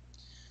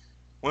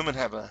 Women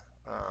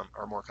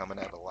are more common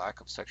to have a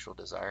lack of sexual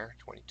desire,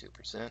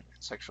 22%, and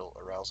sexual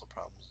arousal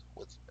problems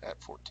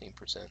at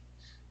 14%.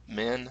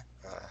 Men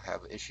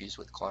have issues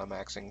with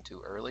climaxing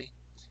too early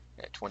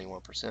at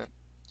 21%,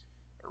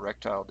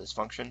 erectile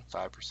dysfunction,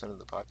 5% of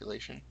the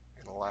population,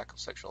 and a lack of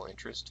sexual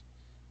interest,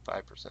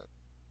 5%.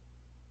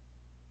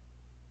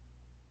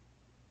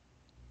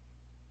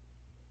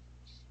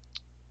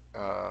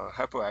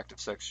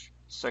 Hypoactive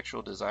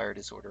sexual desire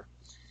disorder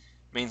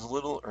means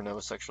little or no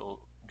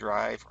sexual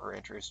drive or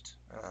interest,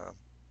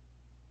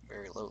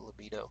 very low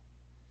libido.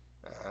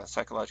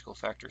 Psychological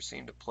factors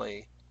seem to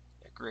play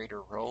a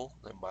greater role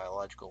than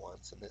biological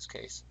ones. In this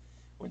case,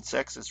 when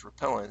sex is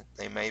repellent,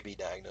 they may be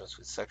diagnosed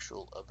with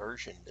sexual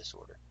aversion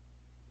disorder.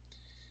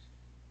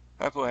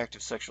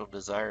 Hypoactive sexual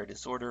desire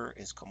disorder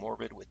is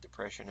comorbid with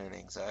depression and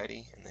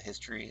anxiety in the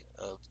history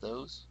of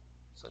those.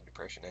 So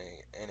depression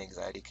and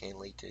anxiety can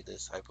lead to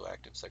this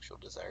hypoactive sexual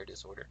desire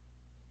disorder.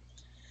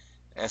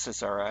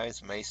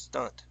 SSRIs may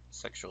stunt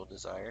sexual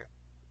desire.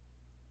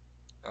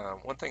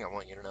 One thing I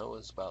want you to know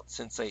is about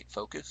sensate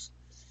focus.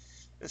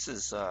 This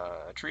is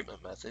a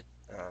treatment method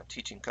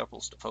teaching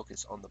couples to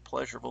focus on the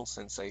pleasurable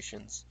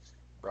sensations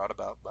brought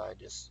about by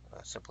just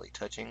simply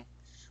touching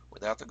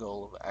without the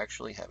goal of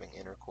actually having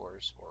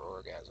intercourse or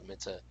orgasm.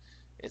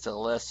 It's a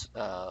less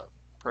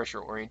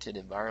pressure-oriented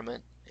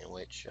environment in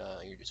which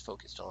you're just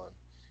focused on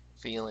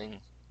feeling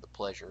the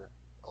pleasure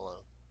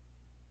alone.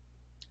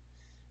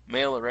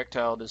 Male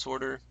erectile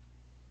disorder.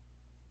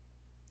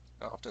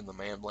 Often the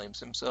man blames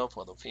himself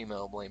while the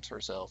female blames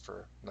herself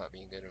for not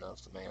being good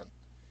enough. The man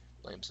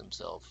blames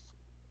himself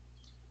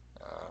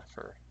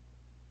for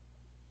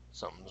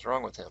something's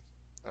wrong with him.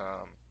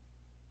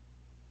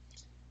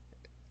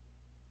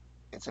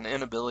 It's an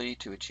inability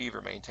to achieve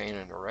or maintain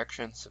an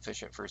erection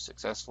sufficient for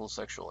successful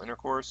sexual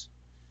intercourse,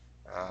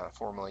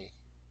 formerly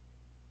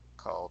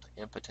called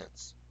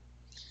impotence.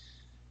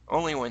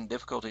 Only when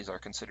difficulties are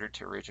considered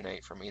to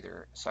originate from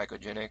either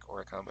psychogenic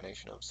or a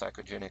combination of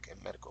psychogenic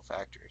and medical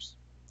factors.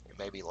 It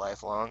may be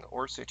lifelong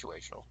or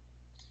situational.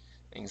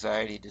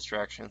 Anxiety,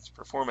 distractions,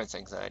 performance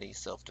anxiety,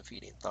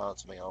 self-defeating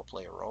thoughts may all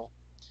play a role.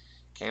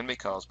 Can be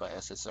caused by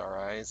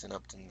SSRIs in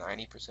up to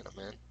 90% of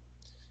men.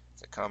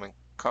 It's a common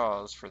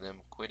cause for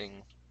them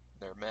quitting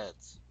their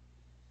meds.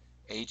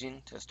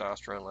 Aging,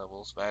 testosterone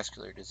levels,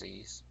 vascular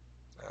disease,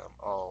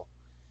 all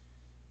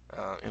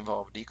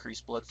involve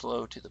decreased blood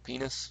flow to the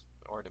penis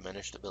or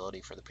diminished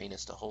ability for the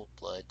penis to hold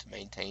blood to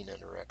maintain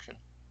an erection.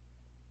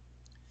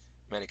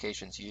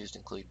 Medications used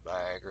include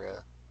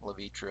Viagra,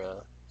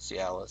 Levitra,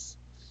 Cialis,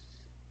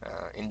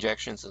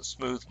 injections of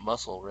smooth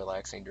muscle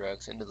relaxing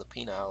drugs into the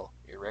penile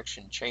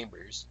erection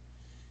chambers,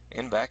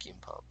 and vacuum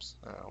pumps.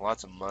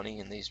 Lots of money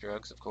in these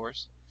drugs, of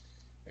course.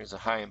 There's a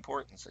high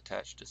importance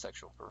attached to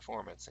sexual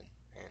performance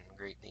and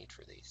great need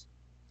for these.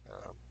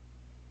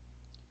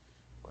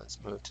 Let's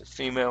move to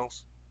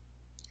females.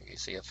 You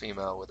see a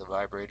female with a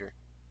vibrator,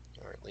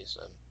 or at least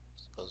I'm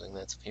supposing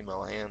that's a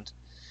female hand.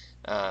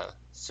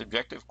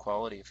 Subjective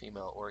quality of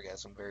female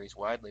orgasm varies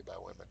widely by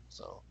women,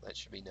 so that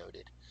should be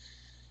noted.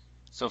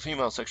 So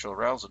female sexual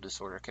arousal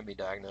disorder can be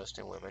diagnosed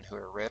in women who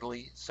are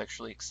readily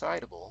sexually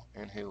excitable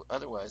and who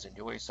otherwise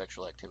enjoy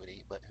sexual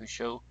activity, but who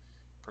show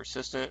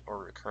persistent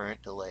or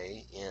recurrent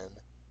delay in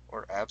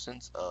or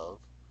absence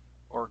of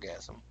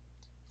orgasm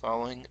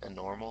following a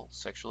normal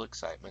sexual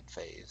excitement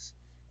phase,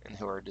 and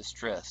who are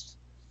distressed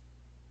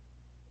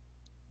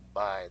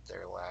by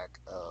their lack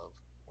of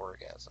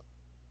orgasm.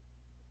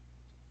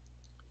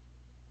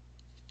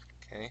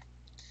 Okay.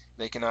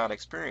 They cannot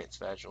experience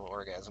vaginal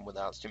orgasm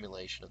without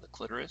stimulation of the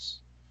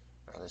clitoris.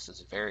 This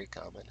is very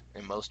common,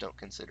 and most don't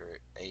consider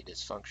it a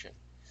dysfunction.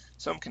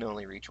 Some can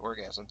only reach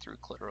orgasm through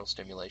clitoral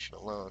stimulation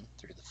alone,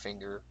 through the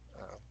finger,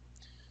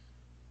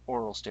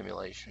 oral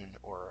stimulation,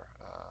 or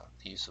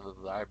the use of a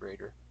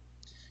vibrator.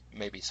 It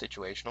may be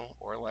situational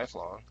or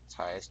lifelong. It's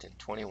highest in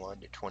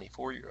 21 to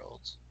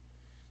 24-year-olds.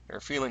 There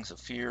are feelings of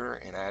fear,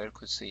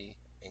 inadequacy,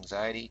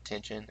 anxiety,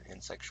 tension,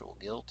 and sexual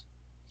guilt.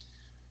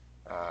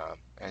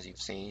 As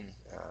you've seen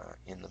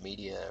in the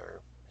media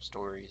or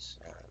stories,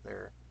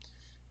 they're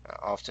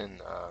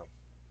often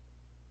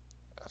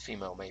a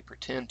female may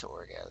pretend to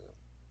orgasm.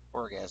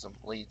 Orgasm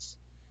leads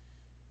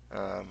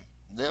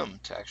them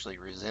to actually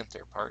resent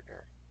their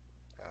partner.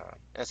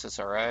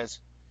 SSRIs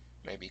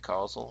may be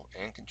causal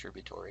and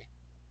contributory.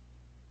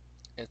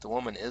 If the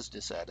woman is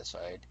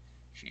dissatisfied,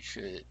 she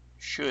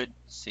should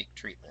seek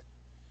treatment.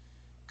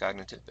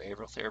 Cognitive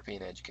behavioral therapy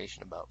and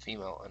education about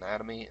female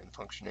anatomy and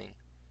functioning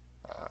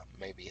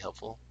may be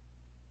helpful.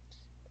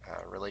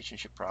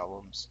 Relationship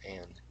problems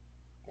and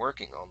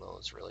working on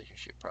those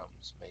relationship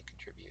problems may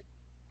contribute.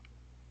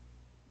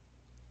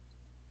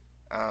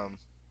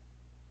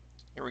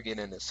 Here we get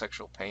into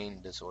sexual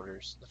pain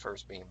disorders, the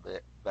first being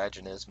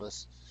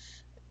vaginismus.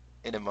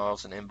 It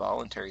involves an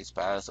involuntary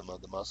spasm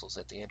of the muscles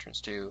at the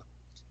entrance to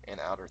and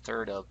outer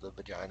third of the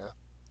vagina.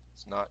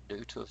 It's not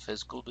due to a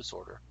physical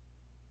disorder.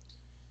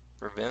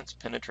 Prevents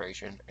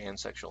penetration and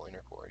sexual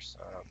intercourse.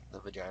 The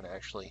vagina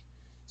actually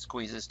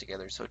squeezes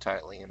together so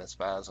tightly in a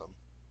spasm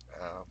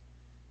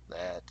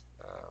that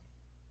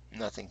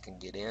nothing can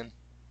get in,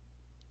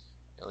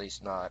 at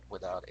least not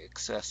without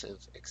excessive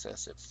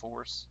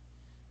force,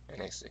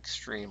 and it's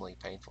extremely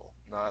painful,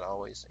 not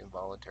always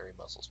involuntary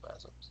muscle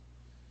spasms.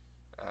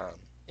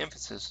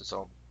 Emphasis is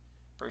on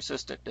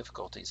persistent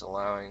difficulties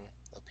allowing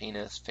a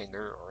penis,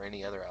 finger, or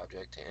any other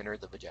object to enter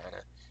the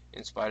vagina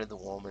in spite of the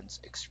woman's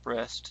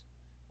expressed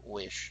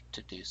wish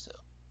to do so.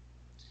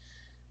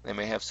 They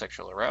may have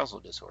sexual arousal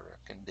disorder,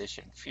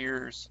 conditioned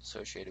fears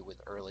associated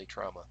with early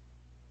trauma.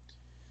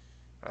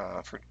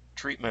 For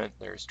treatment,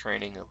 there's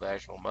training of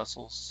vaginal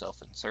muscles,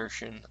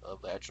 self-insertion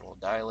of vaginal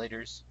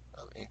dilators,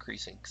 of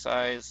increasing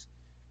size,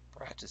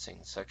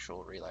 practicing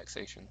sexual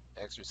relaxation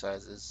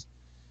exercises,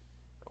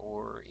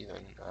 or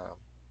even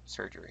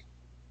surgery.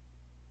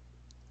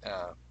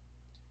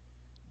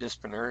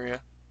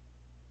 Dyspareunia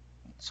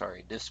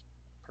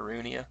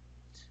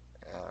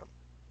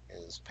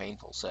is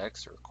painful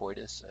sex, or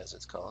coitus as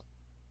it's called.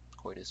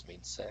 Coitus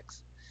means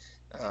sex.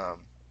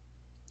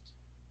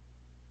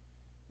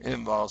 It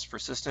involves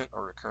persistent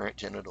or recurrent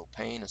genital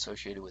pain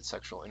associated with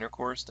sexual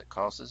intercourse that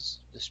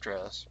causes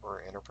distress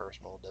or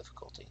interpersonal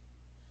difficulty.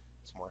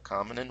 It's more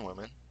common in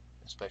women,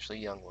 especially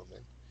young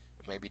women.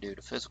 It may be due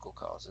to physical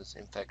causes,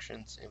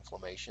 infections,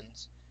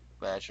 inflammations,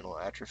 vaginal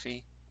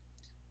atrophy,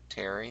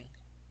 tearing.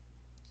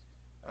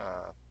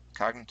 Uh,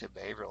 Cognitive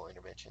behavioral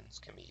interventions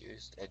can be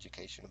used,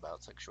 education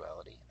about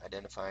sexuality,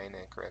 identifying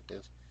and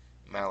corrective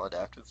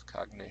maladaptive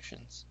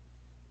cognitions,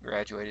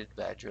 graduated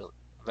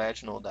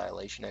vaginal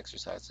dilation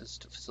exercises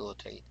to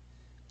facilitate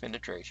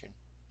penetration,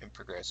 and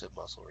progressive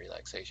muscle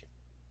relaxation.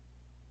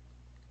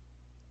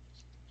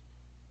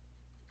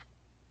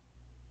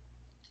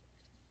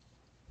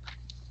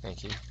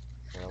 Thank you,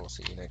 and I will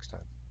see you next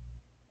time.